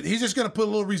he's just going to put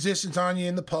a little resistance on you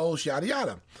in the post, yada,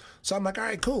 yada. So I'm like, all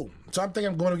right, cool. So I'm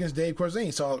thinking I'm going against Dave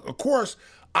Corzine. So, of course,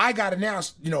 I got to now,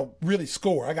 really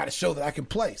score. I got to show that I can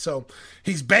play. So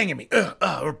he's banging me.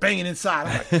 We're banging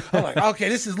inside. I'm like, okay,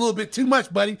 this is a little bit too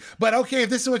much, buddy. But okay, if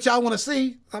this is what y'all want to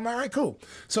see, I'm all right, cool.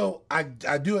 So I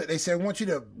do it. They said, I want you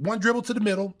to one dribble to the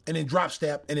middle and then drop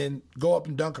step and then go up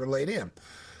and dunk or lay it in.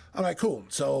 I'm like, cool.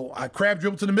 So I crab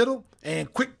dribble to the middle and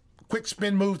quick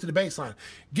spin move to the baseline.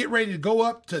 Get ready to go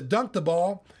up to dunk the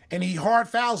ball, and he hard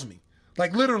fouls me.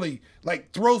 Like, literally,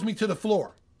 throws me to the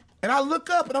floor. And I look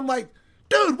up and I'm like,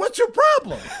 dude, what's your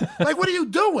problem? Like, what are you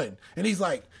doing? And he's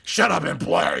like, shut up and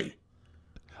play.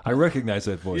 I recognize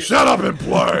that voice. Shut up and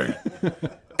play.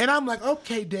 And I'm like,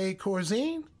 okay, Dave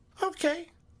Corzine. Okay.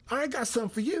 I got something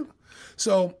for you.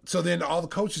 So then all the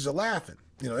coaches are laughing.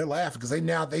 They're laughing because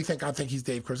they think I think he's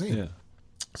Dave Corzine. Yeah.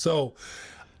 So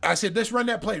I said, let's run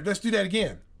that play. Let's do that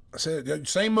again. I said,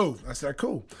 same move. I said,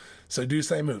 cool. So do the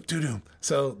same move. Do.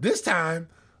 So this time,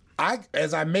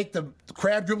 as I make the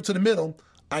crab dribble to the middle,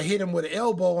 I hit him with an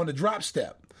elbow on the drop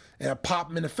step, and I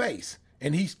pop him in the face.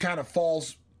 And he kind of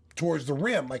falls towards the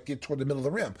rim, toward the middle of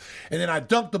the rim. And then I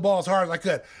dunk the ball as hard as I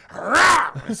could.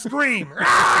 Rah! Scream.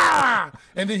 Rah!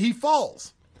 And then he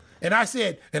falls. And I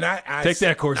said, I take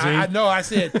that, Corzine. I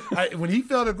said, when he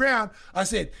fell to the ground, I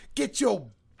said, get your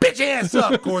bitch ass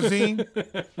up, Corzine.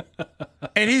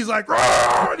 And he's like,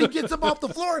 Rah! And he gets up off the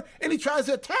floor and he tries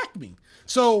to attack me.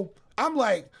 So I'm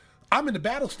like, I'm in the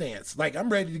battle stance. I'm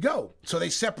ready to go. So they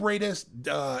separate us.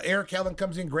 Eric Helen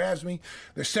comes in, grabs me.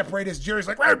 They separate us. Jerry's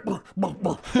like, what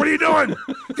are you doing?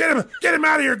 Get him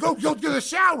out of here. Go to the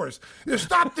showers.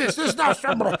 Stop this. This is not,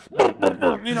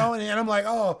 and I'm like,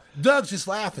 oh, Doug's just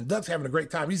laughing. Doug's having a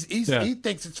great time. He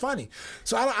thinks it's funny.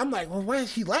 So I'm like, well, why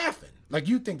is he laughing?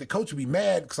 You think the coach would be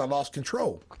mad because I lost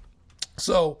control.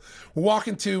 So we're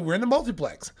in the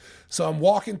multiplex. So I'm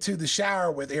walking to the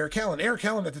shower with Eric Helen. Eric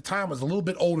Helen at the time was a little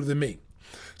bit older than me.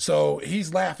 So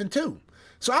he's laughing too.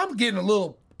 So I'm getting a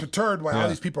little perturbed while all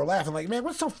these people are laughing. Like, man,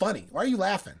 what's so funny? Why are you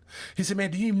laughing? He said, man,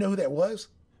 do you even know who that was?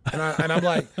 And I'm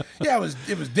like, yeah, it was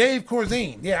Dave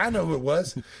Corzine. Yeah, I know who it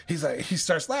was. He's like, he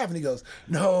starts laughing. He goes,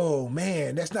 no,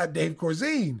 man, that's not Dave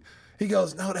Corzine. He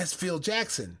goes, no, that's Phil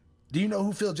Jackson. Do you know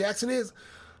who Phil Jackson is?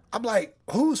 I'm like,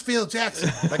 who's Phil Jackson?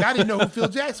 Like, I didn't know who Phil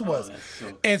Jackson was.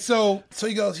 And so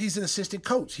he goes, he's an assistant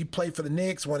coach. He played for the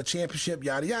Knicks, won a championship,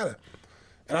 yada, yada.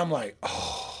 And I'm like,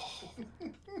 oh.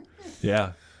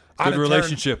 Yeah. Good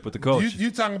relationship with the coach.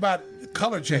 You talking about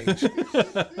color change.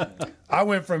 I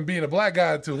went from being a black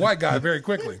guy to a white guy very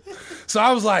quickly. So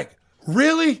I was like,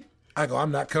 really? I go,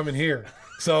 I'm not coming here.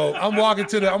 So I'm walking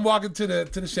to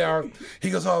the shower. He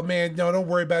goes, oh man, no, don't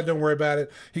worry about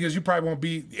it. He goes,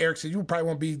 Eric said, you probably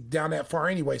won't be down that far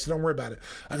anyway, so don't worry about it.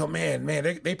 I go, man,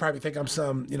 they probably think I'm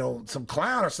some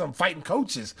clown or some fighting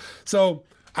coaches. So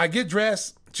I get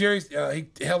dressed.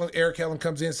 Eric Helen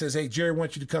comes in and says, hey, Jerry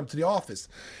wants you to come to the office.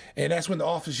 And that's when the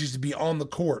office used to be on the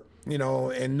court,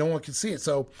 and no one could see it.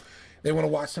 So they want to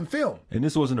watch some film. And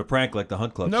this wasn't a prank like the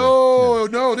Hunt Club.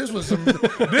 No, this was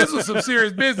some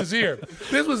serious business here.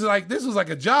 This was like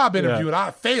a job interview, and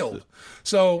I failed.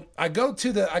 So I go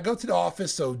to the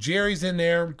office. So Jerry's in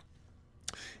there.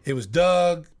 It was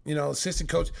Doug, assistant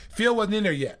coach. Phil wasn't in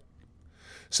there yet.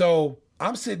 So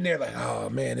I'm sitting there like, oh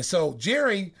man. And so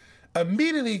Jerry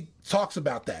immediately talks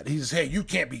about that. He says, hey, you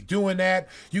can't be doing that.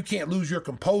 You can't lose your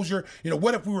composure.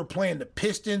 What if we were playing the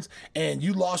Pistons and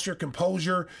you lost your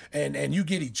composure and you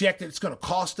get ejected? It's going to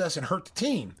cost us and hurt the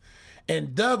team.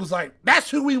 And Doug was like, that's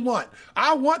who we want.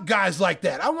 I want guys like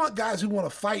that. I want guys who want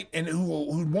to fight and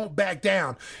who won't back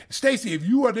down. Stacey, if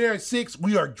you are there at 6,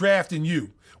 we are drafting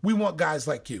you. We want guys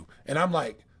like you. And I'm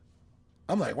like,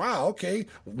 wow, okay.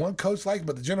 One coach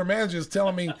but the general manager is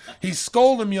telling me he's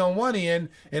scolding me on one end,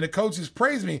 and the coach is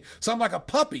praising me. So I'm like a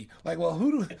puppy. Like, well,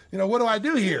 what do I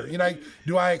do here?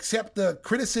 Do I accept the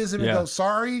criticism and go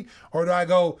sorry, or do I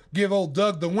go give old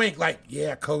Doug the wink? Like,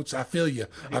 yeah, coach, I feel you.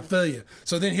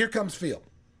 So then here comes Phil.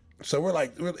 So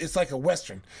it's like a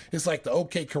Western. It's like the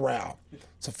OK Corral.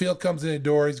 So Phil comes in the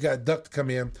door. He's got a duck to come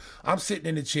in. I'm sitting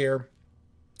in the chair,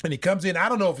 and he comes in. I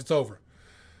don't know if it's over,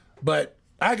 but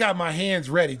I got my hands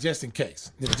ready just in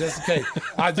case. Just in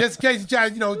case you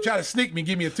try to sneak me and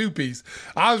give me a 2-piece.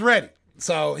 I was ready.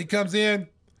 So he comes in.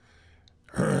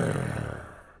 How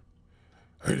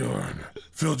you doing?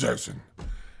 Phil Jackson.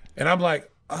 And I'm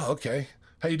like, oh, okay.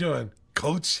 How you doing,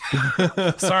 coach?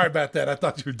 Sorry about that. I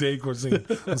thought you were Dave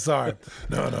Corzine. I'm sorry.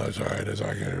 No, it's all right. It's all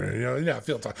right. I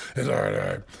feel tired. It's all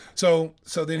right.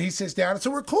 So then he sits down, and so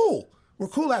we're cool. We're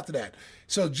cool after that.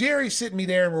 So Jerry's sitting me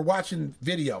there, and we're watching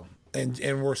video. And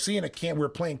we're seeing we're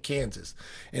playing Kansas.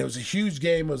 And it was a huge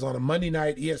game. It was on a Monday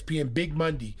night, ESPN Big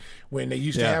Monday, when they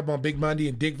used to have them on Big Monday,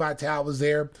 and Dick Vitale was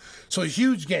there. So a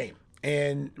huge game.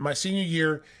 And my senior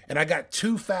year, and I got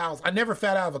 2 fouls. I never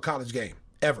fouled out of a college game,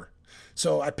 ever.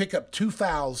 So I pick up 2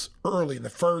 fouls early in the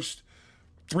first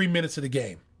 3 minutes of the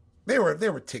game. They were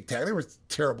tic-tac. They were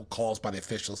terrible calls by the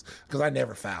officials because I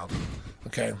never fouled.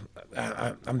 Okay,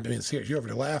 I'm being serious. You're over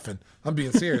there laughing. I'm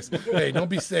being serious. Hey, don't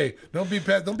be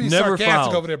sarcastic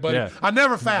fouled. over there, buddy. Yeah. I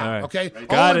never fouled. Right. Okay,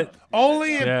 got it.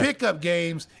 Only in pickup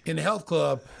games in the health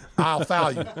club, I'll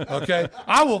foul you. Okay,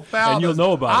 I will foul. And you'll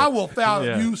know about it. I will foul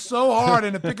you so hard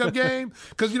in the pickup game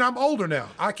because I'm older now.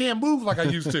 I can't move like I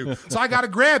used to, so I got to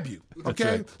grab you.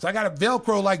 Okay, right. So I got a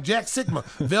Velcro like Jack Sigma.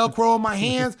 Velcro in my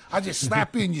hands. I just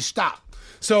slap you and you stop.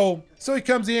 So he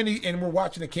comes in and we're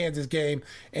watching the Kansas game,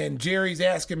 and Jerry's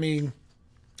asking me.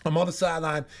 I'm on the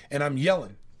sideline and I'm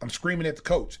yelling. I'm screaming at the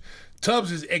coach.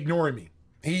 Tubbs is ignoring me.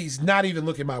 He's not even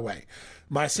looking my way.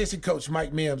 My assistant coach,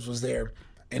 Mike Mims, was there,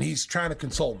 and he's trying to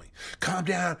console me. Calm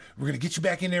down. We're going to get you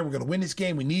back in there. We're going to win this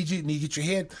game. We need you. You need to get your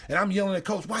head. And I'm yelling at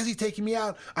coach, why is he taking me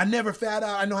out? I never fouled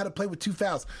out. I know how to play with 2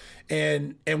 fouls.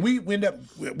 And we end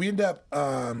up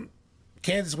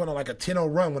Kansas went on like a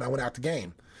 10-0 run when I went out the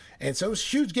game. And so it was a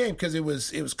huge game because it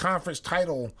was conference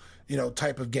title,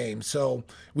 type of game. So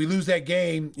we lose that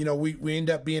game, we end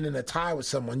up being in a tie with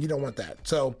someone. You don't want that.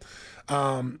 So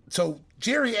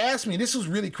Jerry asked me, this was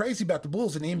really crazy about the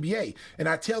Bulls in the NBA. And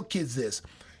I tell kids this,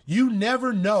 you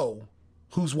never know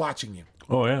who's watching you.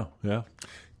 Oh, yeah, yeah.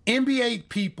 NBA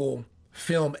people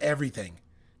film everything.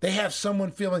 They have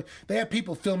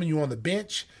people filming you on the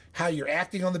bench, how you're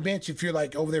acting on the bench. If you're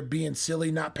like over there being silly,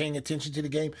 not paying attention to the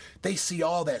game, they see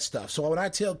all that stuff. So when I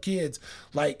tell kids,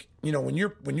 like, when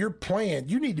you're playing,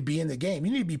 you need to be in the game.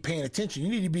 You need to be paying attention. You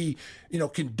need to be,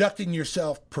 conducting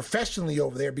yourself professionally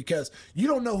over there because you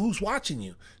don't know who's watching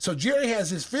you. So Jerry has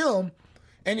his film,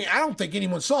 and I don't think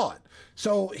anyone saw it.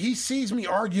 So he sees me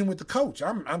arguing with the coach.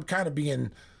 I'm kind of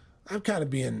being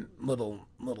little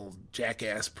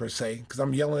jackass per se because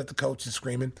I'm yelling at the coach and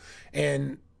screaming,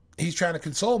 and he's trying to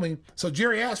console me. So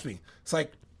Jerry asked me, it's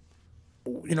like,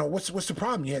 what's the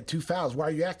problem? You had 2 fouls. Why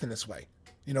are you acting this way?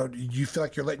 Do you feel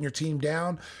like you're letting your team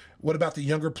down? What about the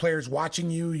younger players watching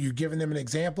you? You giving them an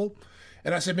example?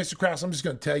 And I said, Mr. Krause, I'm just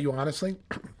going to tell you honestly,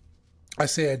 I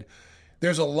said,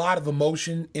 there's a lot of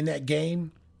emotion in that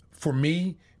game for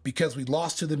me because we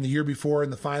lost to them the year before in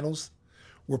the finals.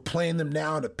 We're playing them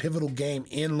now in a pivotal game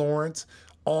in Lawrence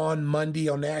on Monday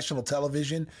on national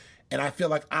television. And I feel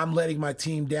like I'm letting my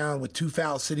team down with 2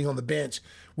 fouls sitting on the bench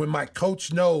when my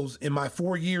coach knows in my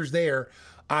 4 years there,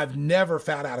 I've never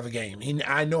fouled out of a game.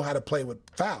 I know how to play with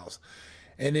fouls.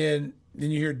 And then you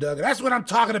hear Doug, that's what I'm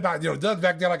talking about. Doug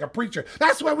back there like a preacher.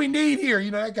 That's what we need here,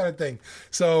 that kind of thing.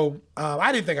 So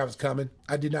I didn't think I was coming.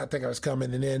 I did not think I was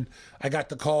coming. And then I got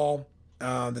the call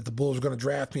that the Bulls were going to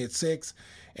draft me at 6.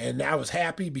 And I was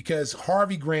happy because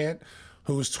Harvey Grant,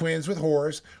 who was twins with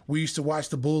Horace, we used to watch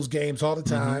the Bulls games all the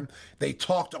time. They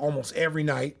talked almost every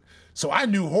night. So I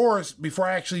knew Horace before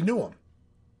I actually knew him,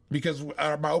 because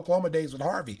my Oklahoma days with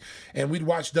Harvey, and we'd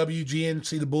watch WGN,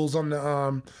 see the Bulls on the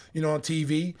on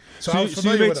TV. So I was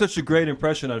familiar you made with such a great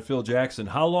impression on Phil Jackson.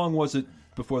 How long was it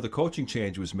before the coaching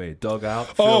change was made? Doug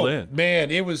out, Phil in. Man,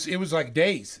 it was like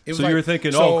days. It was so you were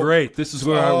thinking, great, this is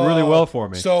going really well for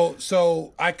me.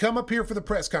 So I come up here for the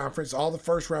press conference. All the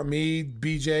first round, me,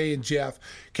 BJ, and Jeff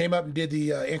came up and did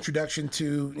the introduction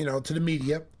to to the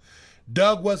media.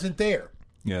 Doug wasn't there.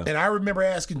 Yeah, and I remember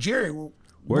asking Jerry,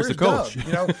 Where's the coach?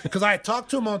 Doug? Because I had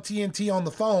talked to him on TNT on the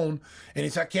phone, and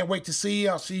he said, I can't wait to see you.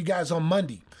 I'll see you guys on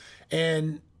Monday.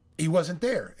 And he wasn't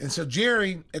there. And so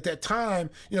Jerry, at that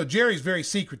time, Jerry's very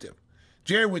secretive.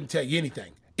 Jerry wouldn't tell you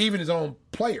anything, even his own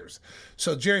players.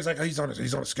 So Jerry's like, he's on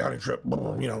a scouting trip,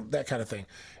 that kind of thing.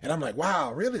 And I'm like,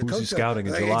 wow, really? Who's he scouting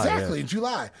in July? Exactly, in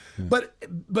July. Yeah.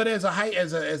 But as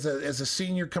a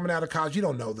senior coming out of college, you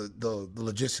don't know the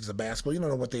logistics of basketball. You don't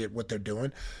know what they're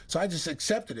doing. So I just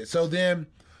accepted it. So then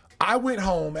I went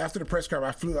home after the press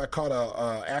conference. I caught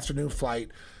a afternoon flight.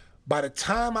 By the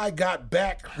time I got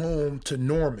back home to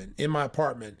Norman in my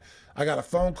apartment, I got a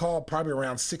phone call probably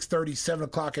around 6:30, 7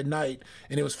 o'clock at night,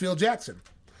 and it was Phil Jackson.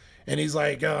 And he's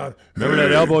like, remember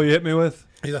that elbow you hit me with?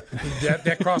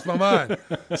 That crossed my mind.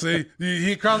 See,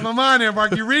 he crossed my mind there,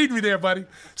 Mark. You read me there, buddy.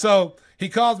 So he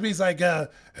calls me. He's like,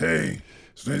 hey,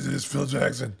 Stacey, this is Phil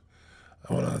Jackson.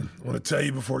 I want to tell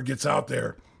you before it gets out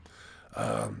there.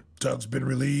 Doug's been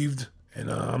relieved,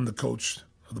 and I'm the coach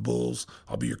of the Bulls.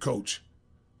 I'll be your coach.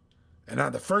 And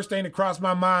the first thing that crossed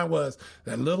my mind was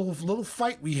that little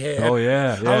fight we had. Oh,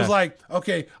 yeah. I was like,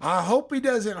 okay, I hope he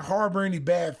doesn't harbor any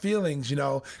bad feelings,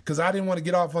 because I didn't want to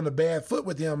get off on the bad foot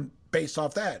with him based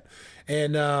off that.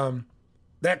 And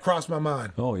that crossed my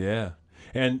mind. Oh, yeah.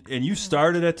 And you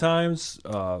started at times.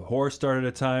 Horace started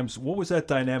at times. What was that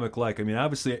dynamic like? I mean,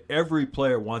 obviously, every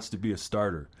player wants to be a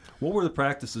starter. What were the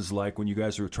practices like when you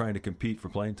guys were trying to compete for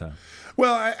playing time?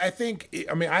 Well,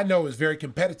 I know it was very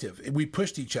competitive. We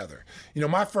pushed each other.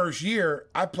 My first year,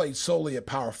 I played solely at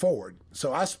power forward.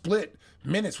 So I split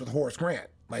minutes with Horace Grant,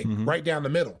 right down the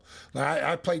middle.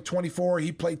 I played 24.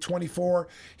 He played 24.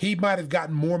 He might have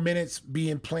gotten more minutes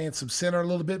playing some center a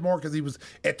little bit more because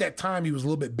at that time, he was a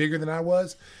little bit bigger than I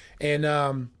was. And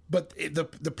but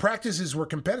the practices were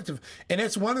competitive. And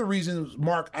that's one of the reasons,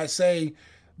 Mark, I say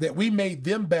that we made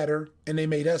them better and they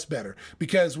made us better.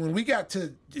 Because when we got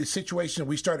to the situation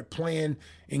we started playing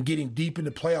and getting deep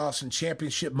into playoffs and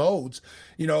championship modes,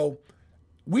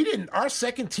 our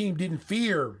second team didn't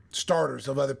fear starters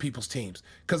of other people's teams.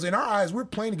 Because in our eyes, we're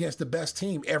playing against the best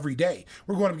team every day.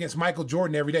 We're going up against Michael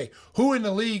Jordan every day. Who in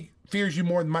the league fears you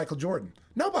more than Michael Jordan?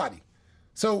 Nobody.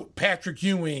 So Patrick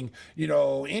Ewing,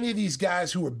 any of these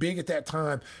guys who were big at that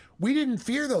time, we didn't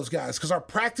fear those guys because our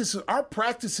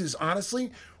practices,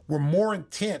 honestly, were more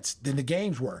intense than the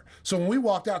games were. So when we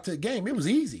walked out to the game, it was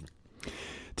easy.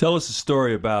 Tell us a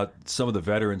story about some of the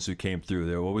veterans who came through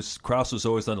there. Krause was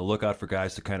always on the lookout for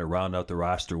guys to kind of round out the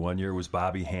roster. One year was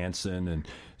Bobby Hansen, and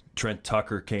Trent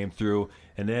Tucker came through.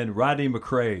 And then Rodney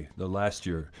McCray the last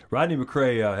year. Rodney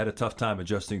McCray had a tough time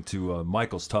adjusting to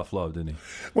Michael's tough love, didn't he?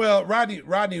 Well,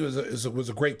 Rodney was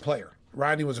a great player.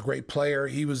 Rodney was a great player.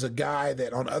 He was a guy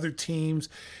that on other teams,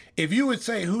 if you would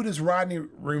say, who does Rodney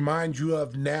remind you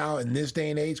of now in this day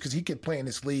and age? Because he could play in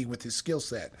this league with his skill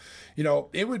set.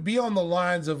 It would be on the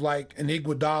lines of like an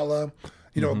Iguodala,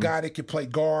 a guy that could play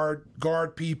guard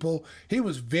people. He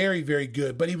was very, very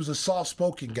good, but he was a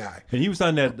soft-spoken guy. And he was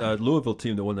on that Louisville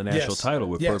team that won the national title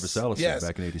with Purvis Ellison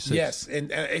back in '86. Yes,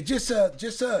 and just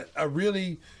a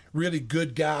really, really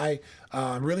good guy,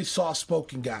 really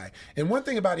soft-spoken guy. And one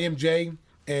thing about MJ,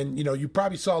 and you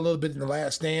probably saw a little bit in The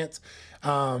Last Dance,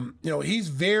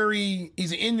 he's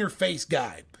an in-your-face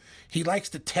guy. He likes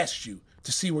to test you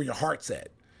to see where your heart's at.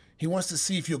 He wants to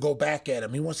see if you'll go back at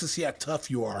him. He wants to see how tough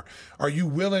you are. Are you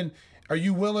willing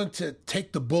to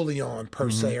take the bully on, per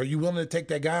se? Are you willing to take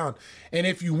that guy on? And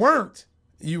if you weren't,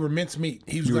 you were mincemeat.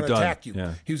 He was You were going to done. attack you.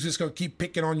 Yeah. He was just going to keep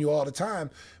picking on you all the time.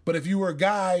 But if you were a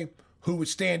guy who would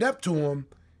stand up to him,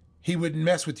 he wouldn't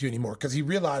mess with you anymore because he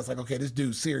realized, like, okay, this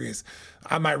dude's serious.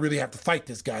 I might really have to fight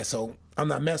this guy, so I'm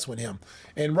not messing with him.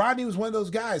 And Rodney was one of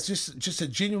those guys, just a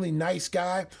genuinely nice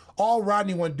guy. All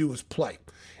Rodney wanted to do was play.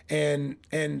 And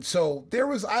so there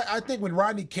was, I think when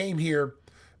Rodney came here,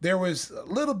 there was a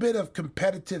little bit of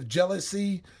competitive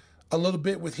jealousy, a little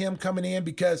bit with him coming in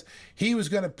because he was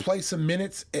going to play some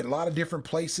minutes at a lot of different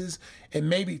places and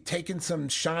maybe taking some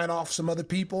shine off some other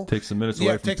people. Take some minutes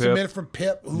away from take Pip. some minutes from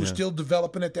Pip, who's still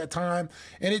developing at that time.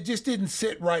 And it just didn't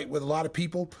sit right with a lot of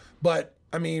people. But,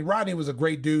 I mean, Rodney was a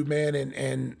great dude, man.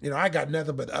 And you know, I got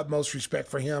nothing but utmost respect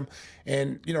for him.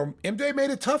 And, you know, MJ made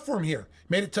it tough for him here.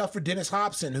 Made it tough for Dennis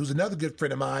Hobson, who's another good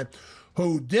friend of mine,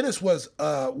 who Dennis was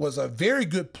a very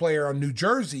good player on New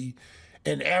Jersey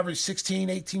and averaged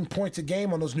 16, 18 points a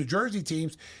game on those New Jersey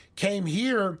teams, came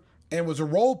here and was a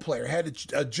role player, had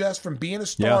to adjust from being a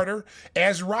starter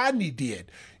as Rodney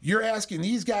did. You're asking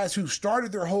these guys who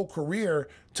started their whole career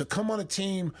to come on a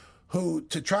team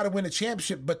to try to win a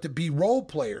championship, but to be role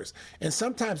players. And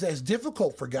sometimes that's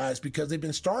difficult for guys because they've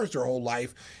been stars their whole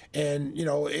life. And, you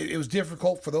know, it was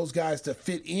difficult for those guys to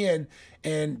fit in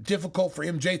and difficult for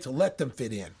MJ to let them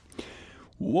fit in.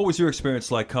 What was your experience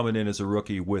like coming in as a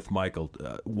rookie with Michael?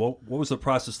 What was the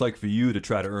process like for you to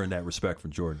try to earn that respect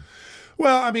from Jordan?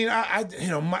 Well, I mean,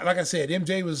 like I said,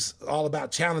 MJ was all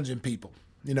about challenging people,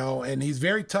 you know, and he's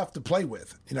very tough to play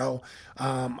with, you know.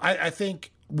 I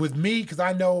think with me, because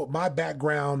I know my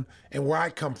background and where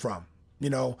I come from, you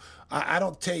know, I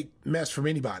don't take mess from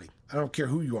anybody. I don't care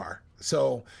who you are.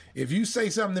 So if you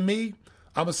say something to me,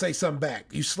 I'm going to say something back.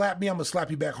 You slap me, I'm going to slap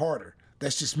you back harder.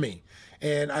 That's just me.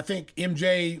 And I think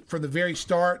MJ, from the very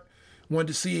start, wanted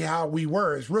to see how we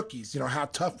were as rookies, you know, how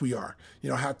tough we are, you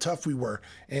know, how tough we were.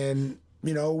 And,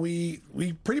 you know, we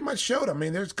pretty much showed him. I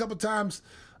mean, there's a couple times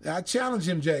I challenged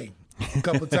MJ a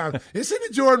couple of times. It's in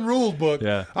the Jordan Rules book.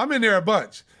 Yeah. I'm in there a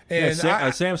bunch. And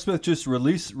Sam Smith just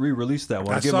re-released that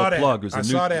one. I Give saw him a that. plug. There's I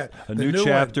saw that. A The new new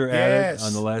chapter one. added Yes.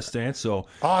 on The Last Dance. So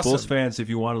Awesome. Bulls fans, if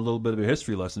you want a little bit of a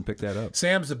history lesson, pick that up.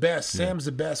 Sam's the best. Sam's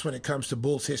the best when it comes to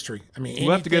Bulls history. I mean,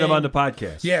 We'll have to get him on the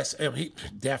podcast. Yes, he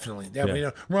definitely. Yeah. You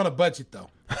know, we're on a budget though,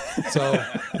 so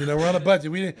you know we're on a budget.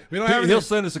 We don't have. He'll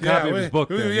send us a copy of his book.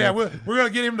 Then, we're gonna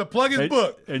get him to plug his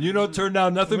book. And you don't turn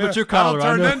down nothing but your I collar. don't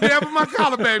turn I know. nothing down but my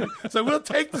collar, baby. So we'll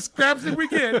take the scraps that we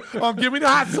get on Give Me the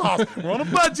Hot Sauce. We're on a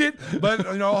budget, but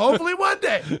you know, hopefully one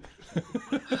day.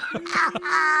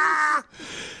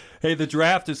 Hey, the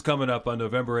draft is coming up on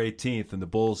November 18th, and the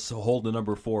Bulls hold the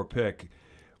number 4 pick.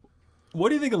 What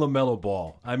do you think of LaMelo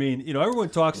Ball? I mean, you know, everyone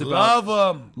talks about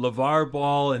Love him. LeVar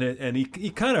Ball, and he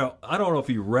kind of, I don't know if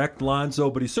he wrecked Lonzo,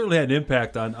 but he certainly had an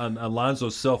impact on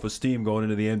Lonzo's self-esteem going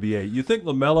into the NBA. You think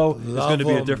LaMelo is going to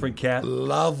be a different cat?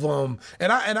 Love him.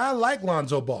 And I like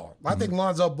Lonzo Ball. I think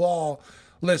Lonzo Ball,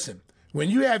 listen, when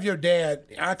you have your dad,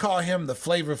 I call him the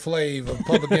Flavor Flav of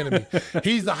Public Enemy.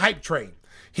 He's the hype train.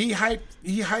 He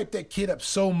hyped that kid up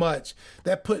so much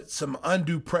that put some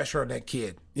undue pressure on that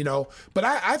kid, you know. But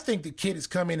I think the kid has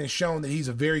come in and shown that he's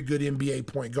a very good NBA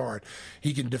point guard.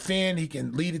 He can defend. He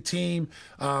can lead a team.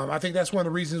 I think that's one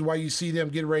of the reasons why you see them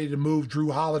get ready to move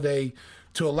Drew Holiday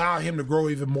to allow him to grow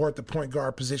even more at the point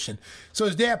guard position. So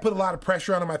his dad put a lot of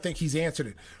pressure on him. I think he's answered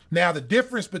it. Now, the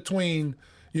difference between,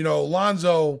 you know,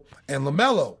 Lonzo and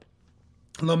LaMelo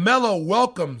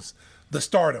welcomes the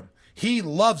stardom. He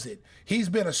loves it. He's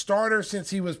been a starter since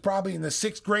he was probably in the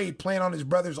 6th grade playing on his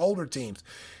brother's older teams.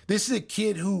 This is a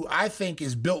kid who I think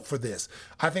is built for this.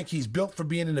 I think he's built for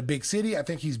being in a big city. I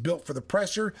think he's built for the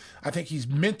pressure. I think he's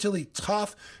mentally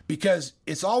tough because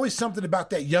it's always something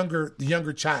about the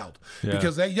younger child. Yeah.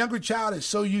 Because that younger child is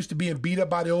so used to being beat up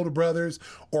by the older brothers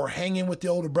or hanging with the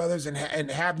older brothers and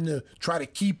having to try to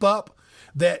keep up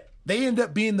that they end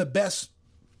up being the best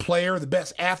player, the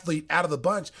best athlete out of the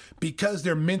bunch because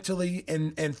they're mentally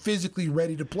and physically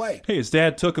ready to play. Hey, his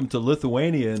dad took him to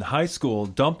Lithuania in high school,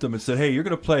 dumped him, and said, hey, you're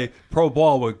going to play pro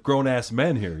ball with grown-ass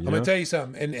men here. I'm going to tell you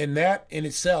something, and that in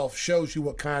itself shows you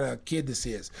what kind of kid this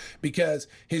is because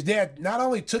his dad not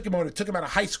only took him out of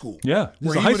high school. Yeah,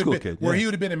 he's a high school kid. Where he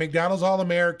would have been a McDonald's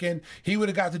All-American. He would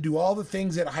have got to do all the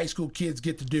things that high school kids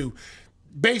get to do.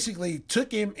 Basically took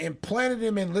him and planted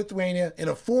him in Lithuania in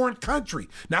a foreign country.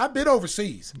 Now, I've been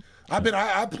overseas.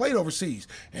 I played overseas.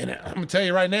 And I'm going to tell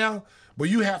you right now, where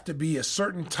you have to be a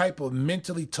certain type of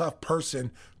mentally tough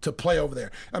person to play over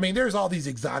there. I mean, there's all these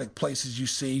exotic places you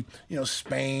see,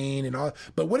 Spain and all.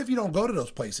 But what if you don't go to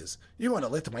those places? You're going to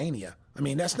Lithuania. I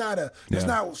mean, that's not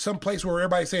some place where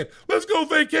everybody's saying, let's go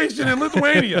vacation in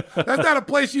Lithuania. That's not a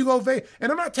place you go vacation.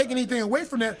 And I'm not taking anything away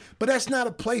from that, but that's not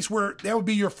a place where that would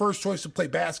be your first choice to play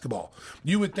basketball.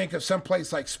 You would think of some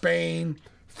place like Spain,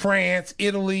 France,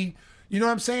 Italy. You know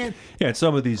what I'm saying? Yeah, and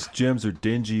some of these gyms are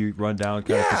dingy, rundown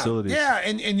kind of facilities. Yeah,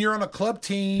 and you're on a club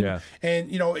team. Yeah. And,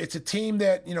 it's a team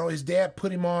that, his dad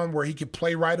put him on where he could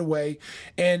play right away.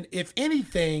 And if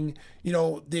anything,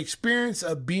 the experience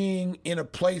of being in a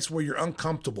place where you're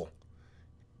uncomfortable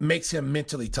makes him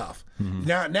mentally tough.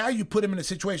 Mm-hmm. Now you put him in a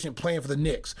situation playing for the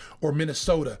Knicks or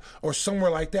Minnesota or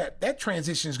somewhere like that. That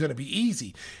transition is going to be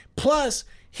easy. Plus,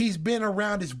 he's been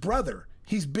around his brother.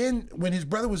 When his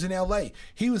brother was in L.A.,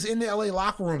 he was in the L.A.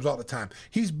 locker rooms all the time.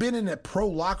 He's been in that pro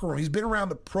locker room. He's been around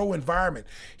the pro environment.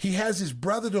 He has his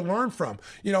brother to learn from,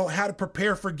 how to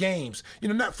prepare for games.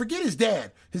 Not forget his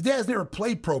dad. His dad's never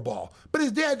played pro ball, but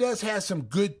his dad does have some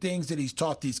good things that he's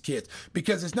taught these kids,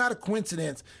 because it's not a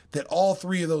coincidence that all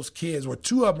three of those kids, or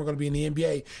two of them, are going to be in the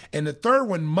NBA, and the third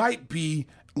one might be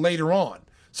later on.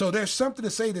 So there's something to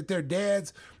say that their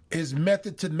dad's, his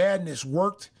method to madness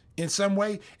worked in some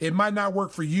way. It might not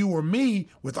work for you or me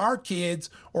with our kids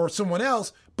or someone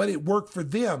else, but it worked for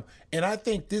them. And I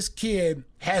think this kid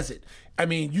has it. I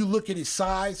mean, you look at his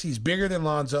size, he's bigger than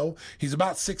Lonzo. He's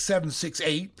about 6'7",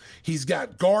 6'8". He's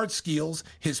got guard skills.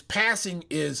 His passing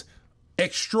is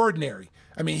extraordinary.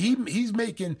 I mean, he's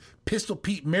making Pistol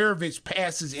Pete Maravich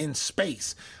passes in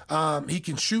space. He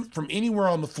can shoot from anywhere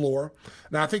on the floor.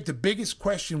 Now, I think the biggest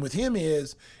question with him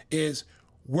is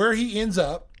where he ends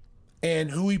up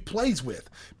and who he plays with,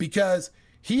 because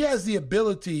he has the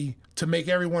ability to make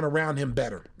everyone around him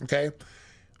better, okay?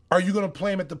 Are you going to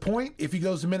play him at the point if he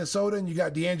goes to Minnesota and you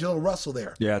got D'Angelo Russell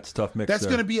there? Yeah, it's a tough mix. That's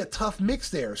going to be a tough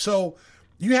mix there. So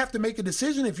you have to make a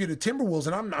decision if you're the Timberwolves,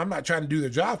 and I'm not trying to do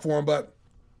their job for them, but,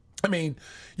 I mean,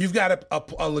 you've got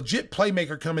a legit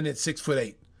playmaker coming in at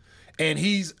 6'8", and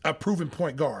he's a proven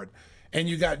point guard. And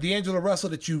you got D'Angelo Russell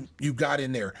that you got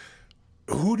in there.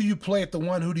 Who do you play at the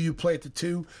one? Who do you play at the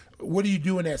two? What do you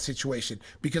do in that situation?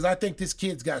 Because I think this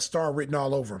kid's got star written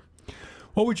all over him.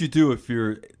 What would you do if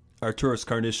you're Arturas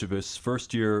Karnisovas,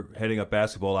 first year heading up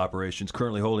basketball operations,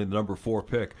 currently holding the number 4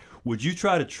 pick? Would you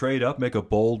try to trade up, make a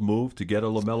bold move to get a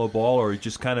LaMelo Ball, or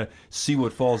just kind of see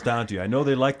what falls down to you? I know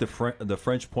they like the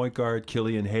French point guard,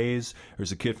 Killian Hayes.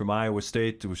 There's a kid from Iowa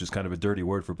State, which is kind of a dirty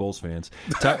word for Bulls fans.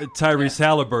 Tyrese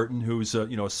Halliburton, who's a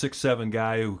 6'7"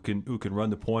 guy who can run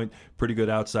the point, pretty good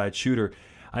outside shooter.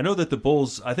 I know that the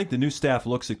Bulls, I think the new staff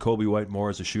looks at Kobe White more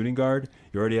as a shooting guard.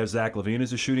 You already have Zach LaVine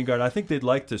as a shooting guard. I think they'd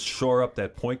like to shore up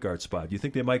that point guard spot. Do you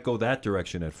think they might go that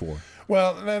direction at 4?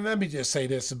 Well, let me just say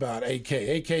this about AK.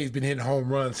 AK's been hitting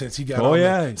home runs since he got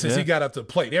he got up to the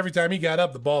plate. Every time he got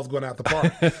up, the ball's going out the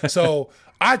park. So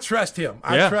I trust him.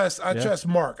 I trust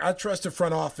Mark. I trust the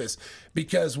front office,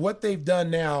 because what they've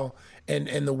done now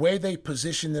and the way they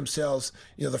position themselves,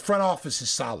 the front office is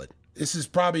solid. This is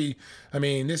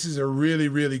this is a really,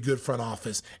 really good front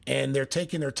office, and they're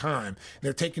taking their time.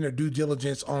 They're taking their due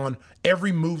diligence on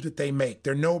every move that they make.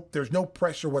 There's no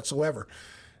pressure whatsoever.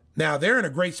 Now, they're in a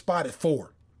great spot at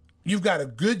 4. You've got a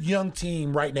good young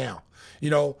team right now,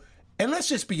 and let's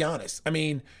just be honest. I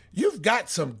mean, you've got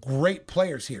some great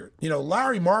players here.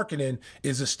 Lauri Markkanen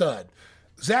is a stud.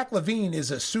 Zach LaVine is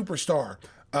a superstar.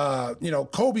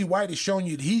 Kobe White has shown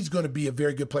you that he's going to be a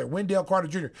very good player. Wendell Carter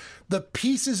Jr. The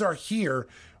pieces are here.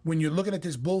 When you're looking at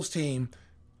this Bulls team,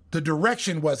 the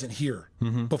direction wasn't here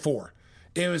before.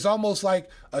 It was almost like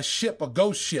a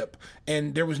ghost ship,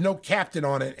 and there was no captain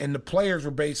on it, and the players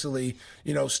were basically,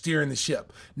 steering the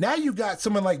ship. Now you got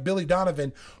someone like Billy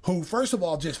Donovan, who, first of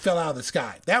all, just fell out of the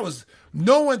sky.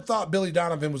 No one thought Billy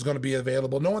Donovan was going to be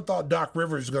available. No one thought Doc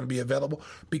Rivers was going to be available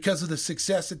because of the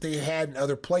success that they had in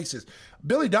other places.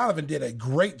 Billy Donovan did a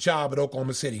great job at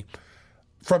Oklahoma City.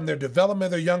 From their development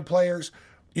of their young players,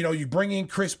 you bring in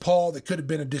Chris Paul, that could have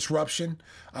been a disruption.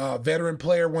 Veteran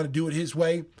player, want to do it his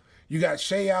way. You got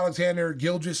Shea Alexander,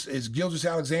 Gilgeous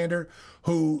Alexander,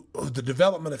 who the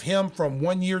development of him from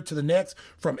one year to the next,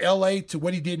 from L.A. to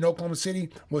what he did in Oklahoma City,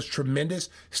 was tremendous.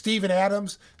 Steven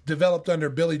Adams developed under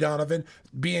Billy Donovan,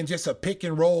 being just a pick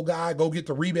and roll guy, go get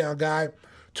the rebound guy,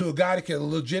 to a guy that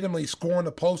can legitimately score in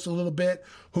the post a little bit,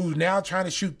 who's now trying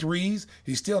to shoot threes.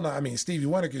 He's still not, Stevie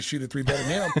Wonder can shoot a 3 better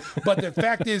than him, but the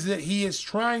fact is that he is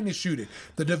trying to shoot it.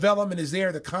 The development is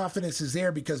there, the confidence is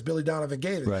there because Billy Donovan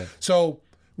gave it. Right. So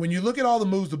when you look at all the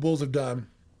moves the Bulls have done,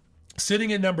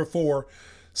 sitting at number 4,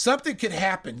 something could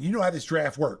happen. You know how this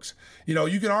draft works. You know,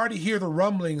 you can already hear the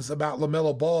rumblings about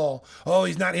LaMelo Ball. Oh,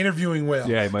 he's not interviewing well.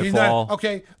 Yeah, he might he's fall.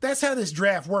 Okay, that's how this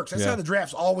draft works. That's how the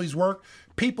drafts always work.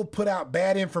 People put out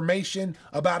bad information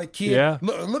about a kid. Yeah.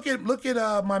 Look at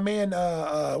my man.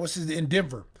 What's his in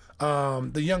Denver?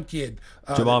 The young kid.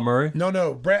 Jamal Murray.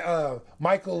 No,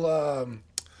 Michael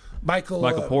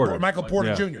Porter. Michael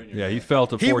Porter Jr. Yeah, he fell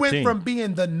to 14. He went from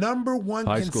being the number one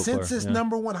high school consensus player,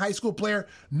 number one high school player,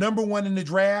 number one in the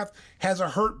draft, has a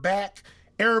hurt back.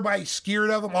 Everybody's scared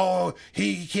of him. Oh,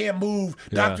 he can't move.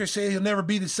 Doctor said he'll never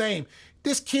be the same.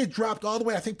 This kid dropped all the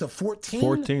way, I think, to 14.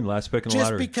 14, last pick in the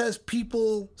just lottery. because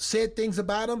people said things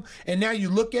about him, and now you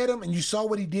look at him and you saw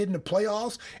what he did in the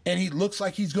playoffs, and he looks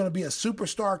like he's going to be a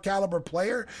superstar caliber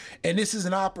player. And this is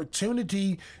an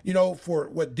opportunity, you know, for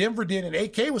what Denver did, and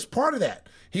AK was part of that.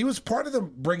 He was part of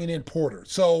them bringing in Porter.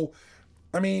 So,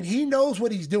 I mean, he knows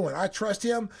what he's doing. I trust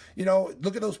him. You know,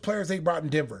 look at those players they brought in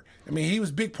Denver. I mean, he was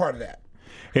a big part of that.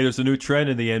 Hey, there's a new trend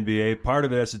in the NBA. Part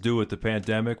of it has to do with the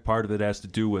pandemic. Part of it has to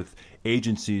do with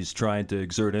agencies trying to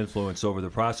exert influence over the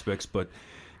prospects. But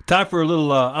time for a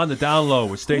little on the down low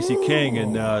with Stacey King.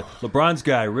 And LeBron's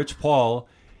guy, Rich Paul,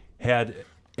 had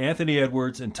Anthony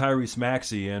Edwards and Tyrese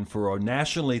Maxey in for a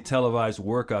nationally televised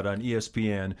workout on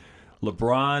ESPN.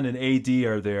 LeBron and AD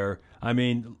are there. I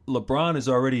mean, LeBron is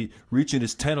already reaching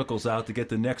his tentacles out to get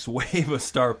the next wave of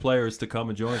star players to come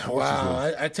and join.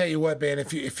 Wow, I tell you what, man,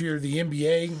 if you're the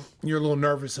NBA, you're a little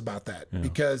nervous about that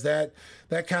because that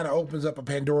kind of opens up a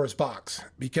Pandora's box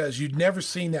because you'd never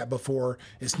seen that before.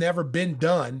 It's never been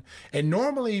done. And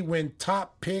normally when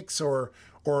top picks or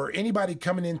anybody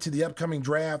coming into the upcoming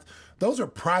draft, those are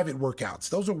private workouts.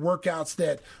 Those are workouts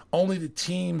that only the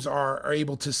teams are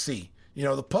able to see. You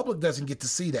know, the public doesn't get to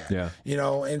see that, you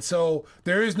know, and so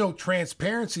there is no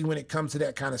transparency when it comes to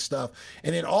that kind of stuff.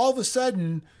 And then all of a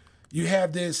sudden you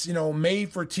have this, you know,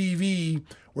 made for TV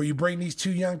where you bring these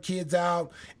two young kids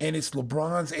out and it's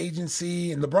LeBron's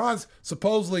agency and LeBron's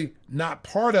supposedly not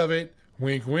part of it,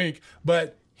 wink, wink,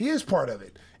 but he is part of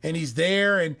it. And he's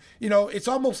there, and, you know, it's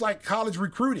almost like college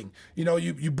recruiting. You know,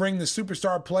 you bring the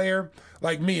superstar player,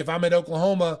 like me. If I'm at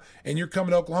Oklahoma and you're coming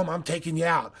to Oklahoma, I'm taking you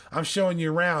out. I'm showing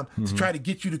you around to try to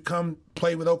get you to come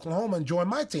play with Oklahoma and join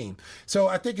my team. So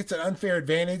I think it's an unfair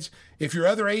advantage. If you're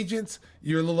other agents,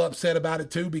 you're a little upset about it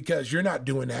too because you're not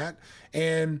doing that.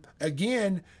 And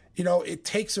again, you know, it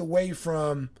takes away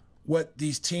from what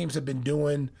these teams have been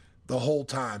doing the whole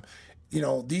time. You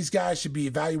know, these guys should be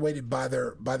evaluated by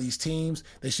these teams.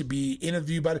 They should be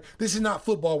interviewed by. This is not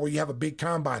football where you have a big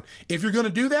combine. If you're going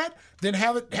to do that, then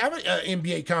have an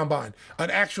NBA combine, an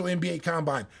actual NBA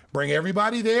combine. Bring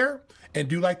everybody there and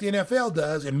do like the NFL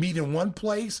does and meet in one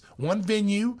place, one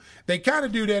venue. They kind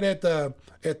of do that at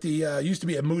the used to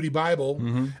be at Moody Bible.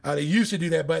 They used to do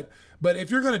that, but if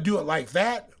you're going to do it like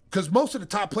that. Because most of the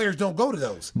top players don't go to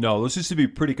those. No, those used to be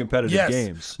pretty competitive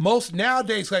games. Most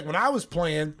nowadays, like when I was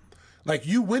playing. Like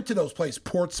you went to those places,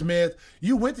 Portsmouth.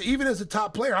 You went to, even as a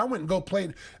top player. I went and go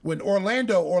play when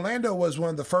Orlando was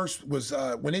one of the first. Was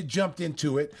when it jumped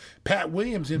into it. Pat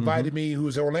Williams invited me, who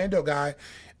was an Orlando guy,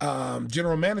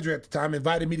 general manager at the time,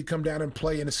 invited me to come down and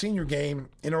play in a senior game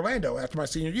in Orlando after my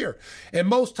senior year. And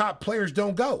most top players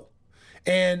don't go,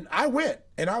 and I went,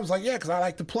 and I was like, yeah, because I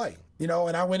like to play, you know.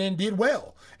 And I went in and did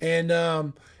well, and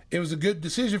it was a good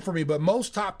decision for me. But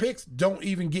most top picks don't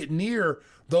even get near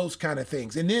those kind of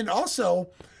things. And then also,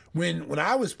 when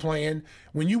I was playing,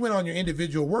 when you went on your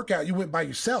individual workout, you went by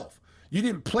yourself. You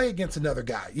didn't play against another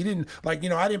guy. You didn't, like, you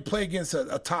know, I didn't play against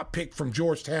a top pick from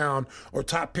Georgetown or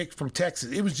top pick from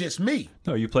Texas. It was just me.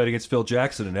 No, you played against Phil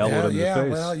Jackson and elbowed him in the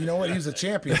face. Well, you know what? He was a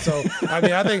champion. So, I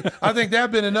mean, I think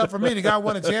that's been enough for me. The guy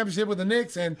won a championship with the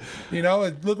Knicks, and, you know,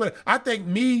 look what I think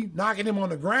me knocking him on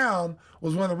the ground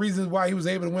was one of the reasons why he was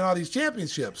able to win all these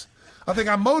championships. I think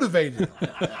I'm motivated.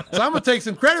 So I'm going to take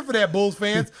some credit for that, Bulls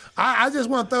fans. I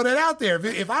just want to throw that out there.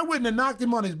 If I wouldn't have knocked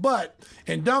him on his butt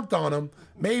and dumped on him,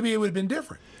 maybe it would have been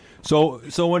different.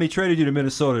 So when he traded you to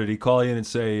Minnesota, did he call you in and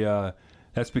say,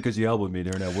 that's because you elbowed me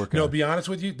during that workout? No, to be honest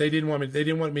with you, they didn't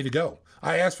want me to go.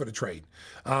 I asked for the trade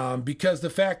because the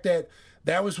fact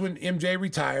that was when MJ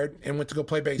retired and went to go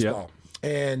play baseball. Yep.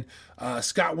 And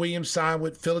Scott Williams signed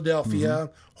with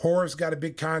Philadelphia. Horace got a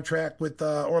big contract with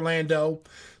Orlando.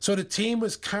 So the team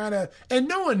was kind of, and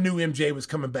no one knew MJ was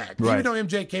coming back. Right. Even though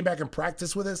MJ came back and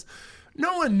practiced with us,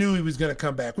 no one knew he was going to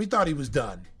come back. We thought he was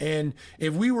done. And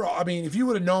if you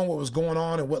would have known what was going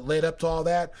on and what led up to all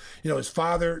that, you know, his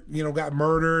father, you know, got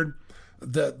murdered.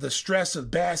 the stress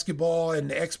of basketball and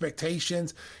the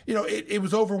expectations, it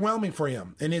was overwhelming for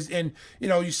him. And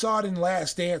you saw it in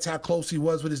Last Dance how close he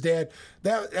was with his dad.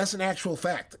 That's an actual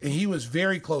fact. And he was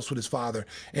very close with his father,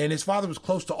 and his father was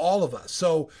close to all of us.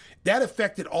 So that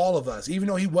affected all of us. Even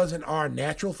though he wasn't our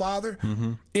natural father,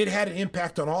 it had an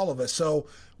impact on all of us. So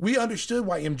we understood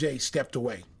why MJ stepped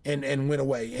away and went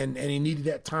away, and he needed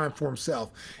that time for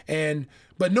himself.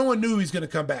 But no one knew he was going to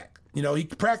come back. He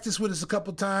practiced with us a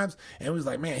couple of times, and we was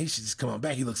like, man, he should just come on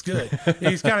back. He looks good.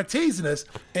 He's kind of teasing us,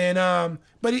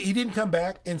 but he didn't come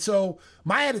back. And so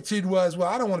my attitude was, well,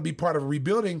 I don't want to be part of a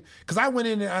rebuilding, because I went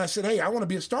in and I said, hey, I want to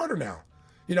be a starter now.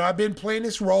 I've been playing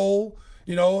this role,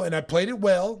 and I played it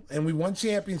well, and we won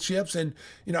championships, and,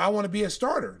 I want to be a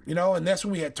starter, and that's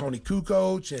when we had Tony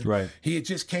Kukoc, and he had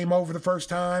just came over the first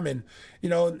time, and,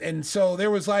 and so there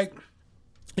was like,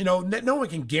 no one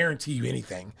can guarantee you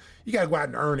anything. You got to go out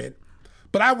and earn it.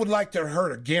 But I would like to hear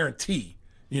a guarantee,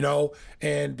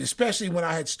 and especially when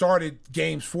I had started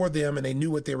games for them and they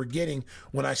knew what they were getting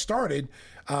when I started,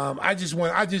 I just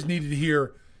needed to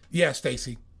hear, yeah,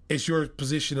 Stacey, it's your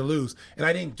position to lose. And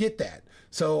I didn't get that.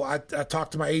 So I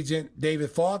talked to my agent,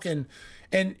 David Falk, and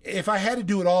if I had to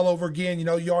do it all over again,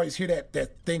 you always hear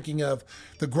that thinking of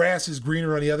the grass is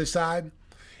greener on the other side.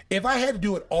 If I had to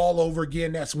do it all over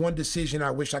again, that's one decision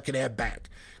I wish I could have back,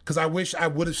 because I wish I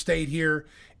would have stayed here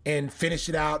and finished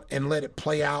it out and let it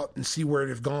play out and see where it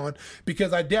have gone,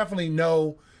 because I definitely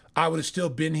know I would have still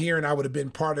been here and I would have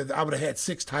been I would have had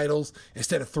 6 titles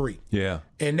instead of 3. Yeah.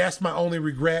 And that's my only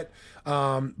regret.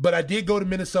 But I did go to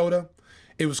Minnesota.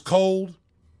 It was cold.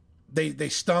 They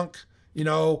stunk,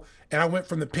 and I went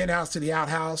from the penthouse to the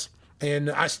outhouse, and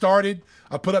I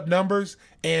put up numbers,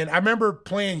 and I remember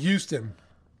playing Houston.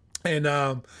 And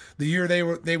the year they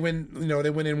went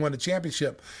and won the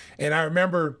championship, and I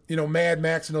remember Mad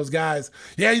Max and those guys.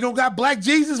 Yeah, you don't got Black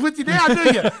Jesus with you now, do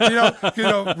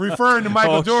you? Referring to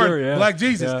Michael Jordan, sure, yeah. Black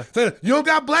Jesus. Yeah. So, you don't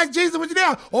got Black Jesus with you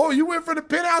now. Oh, you went from the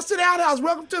penthouse to the outhouse.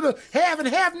 Welcome to the have and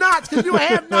have nots, because you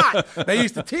have not. They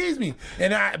used to tease me,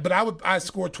 and I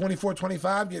scored 24,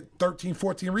 25, get 13,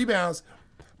 14 rebounds,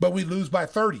 but we lose by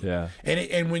 30. Yeah.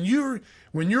 And when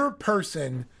you're a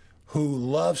person who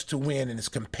loves to win and is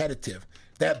competitive,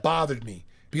 that bothered me,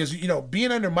 because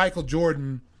being under Michael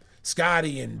Jordan,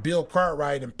 Scotty, and Bill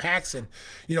Cartwright and Paxson,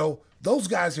 those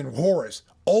guys in Horace,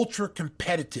 ultra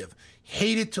competitive,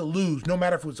 hated to lose, no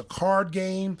matter if it was a card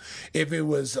game, if it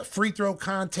was a free throw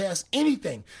contest,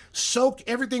 anything.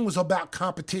 Everything was about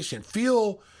competition.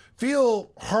 Phil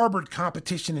harbored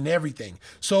competition in everything.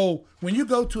 So when you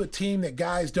go to a team that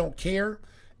guys don't care,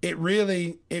 they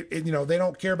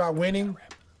don't care about winning.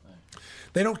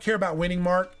 They don't care about winning,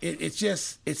 Mark. It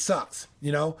sucks,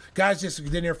 Guys just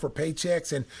in there for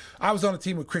paychecks. And I was on a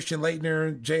team with Christian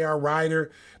Laettner, J.R.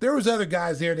 Ryder. There was other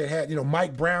guys there that had,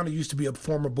 Mike Brown, who used to be a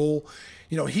former Bull.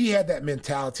 He had that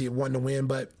mentality of wanting to win.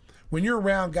 But when you're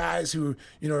around guys who,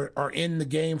 are in the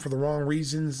game for the wrong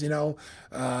reasons,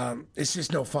 it's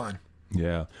just no fun.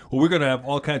 Yeah. Well, we're going to have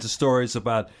all kinds of stories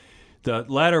about the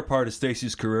latter part of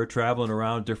Stacey's career, traveling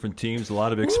around different teams, a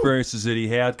lot of experiences that he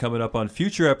had coming up on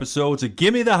future episodes of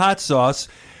Gimme the Hot Sauce.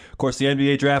 Of course, the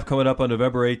NBA draft coming up on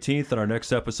November 18th, and our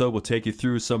next episode will take you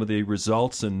through some of the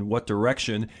results and what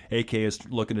direction AK is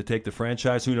looking to take the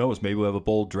franchise. Who knows? Maybe we'll have a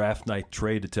bold draft night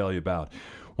trade to tell you about.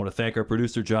 I want to thank our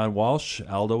producer, John Walsh,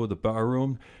 Aldo with the Bar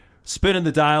Room. Spinning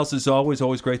the dials as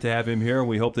always great to have him here, and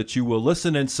we hope that you will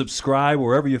listen and subscribe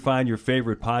wherever you find your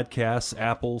favorite podcasts,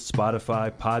 Apple,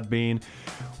 Spotify, Podbean.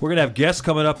 We're going to have guests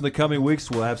coming up in the coming weeks.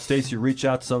 We'll have Stacey reach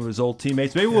out to some of his old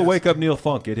teammates. Maybe we'll wake up Neil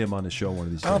Funk, get him on the show one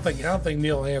of these days. I don't think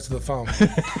Neil will answer the phone.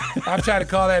 I've tried to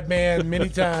call that man many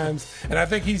times, and I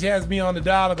think he has me on the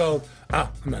dial and go, I'm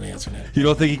not answering that. You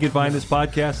don't think he can find this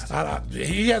podcast?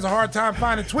 He has a hard time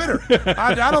finding Twitter.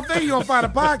 I don't think he's going to find a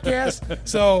podcast.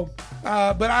 So,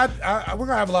 but we're going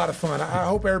to have a lot of fun. I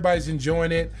hope everybody's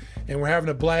enjoying it, and we're having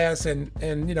a blast. And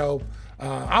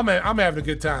I'm having a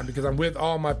good time because I'm with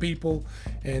all my people,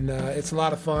 and it's a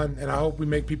lot of fun. And I hope we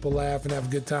make people laugh and have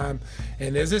a good time.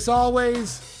 And as it's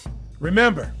always,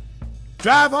 remember,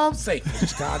 drive home safe in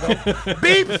Chicago.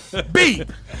 Beep,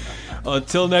 beep.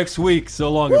 Until next week, so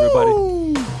long, everybody.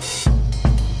 Woo!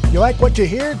 You like what you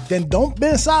hear? Then don't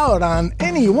miss out on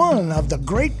any one of the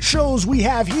great shows we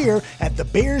have here at the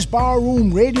Bears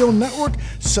Barroom Radio Network.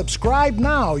 Subscribe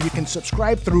now. You can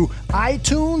subscribe through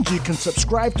iTunes. You can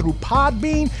subscribe through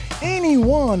Podbean. Any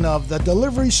one of the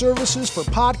delivery services for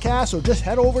podcasts, or just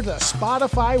head over to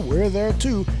Spotify. We're there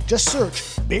too. Just search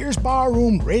Bears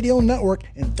Barroom Radio Network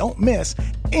and don't miss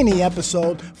any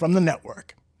episode from the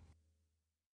network.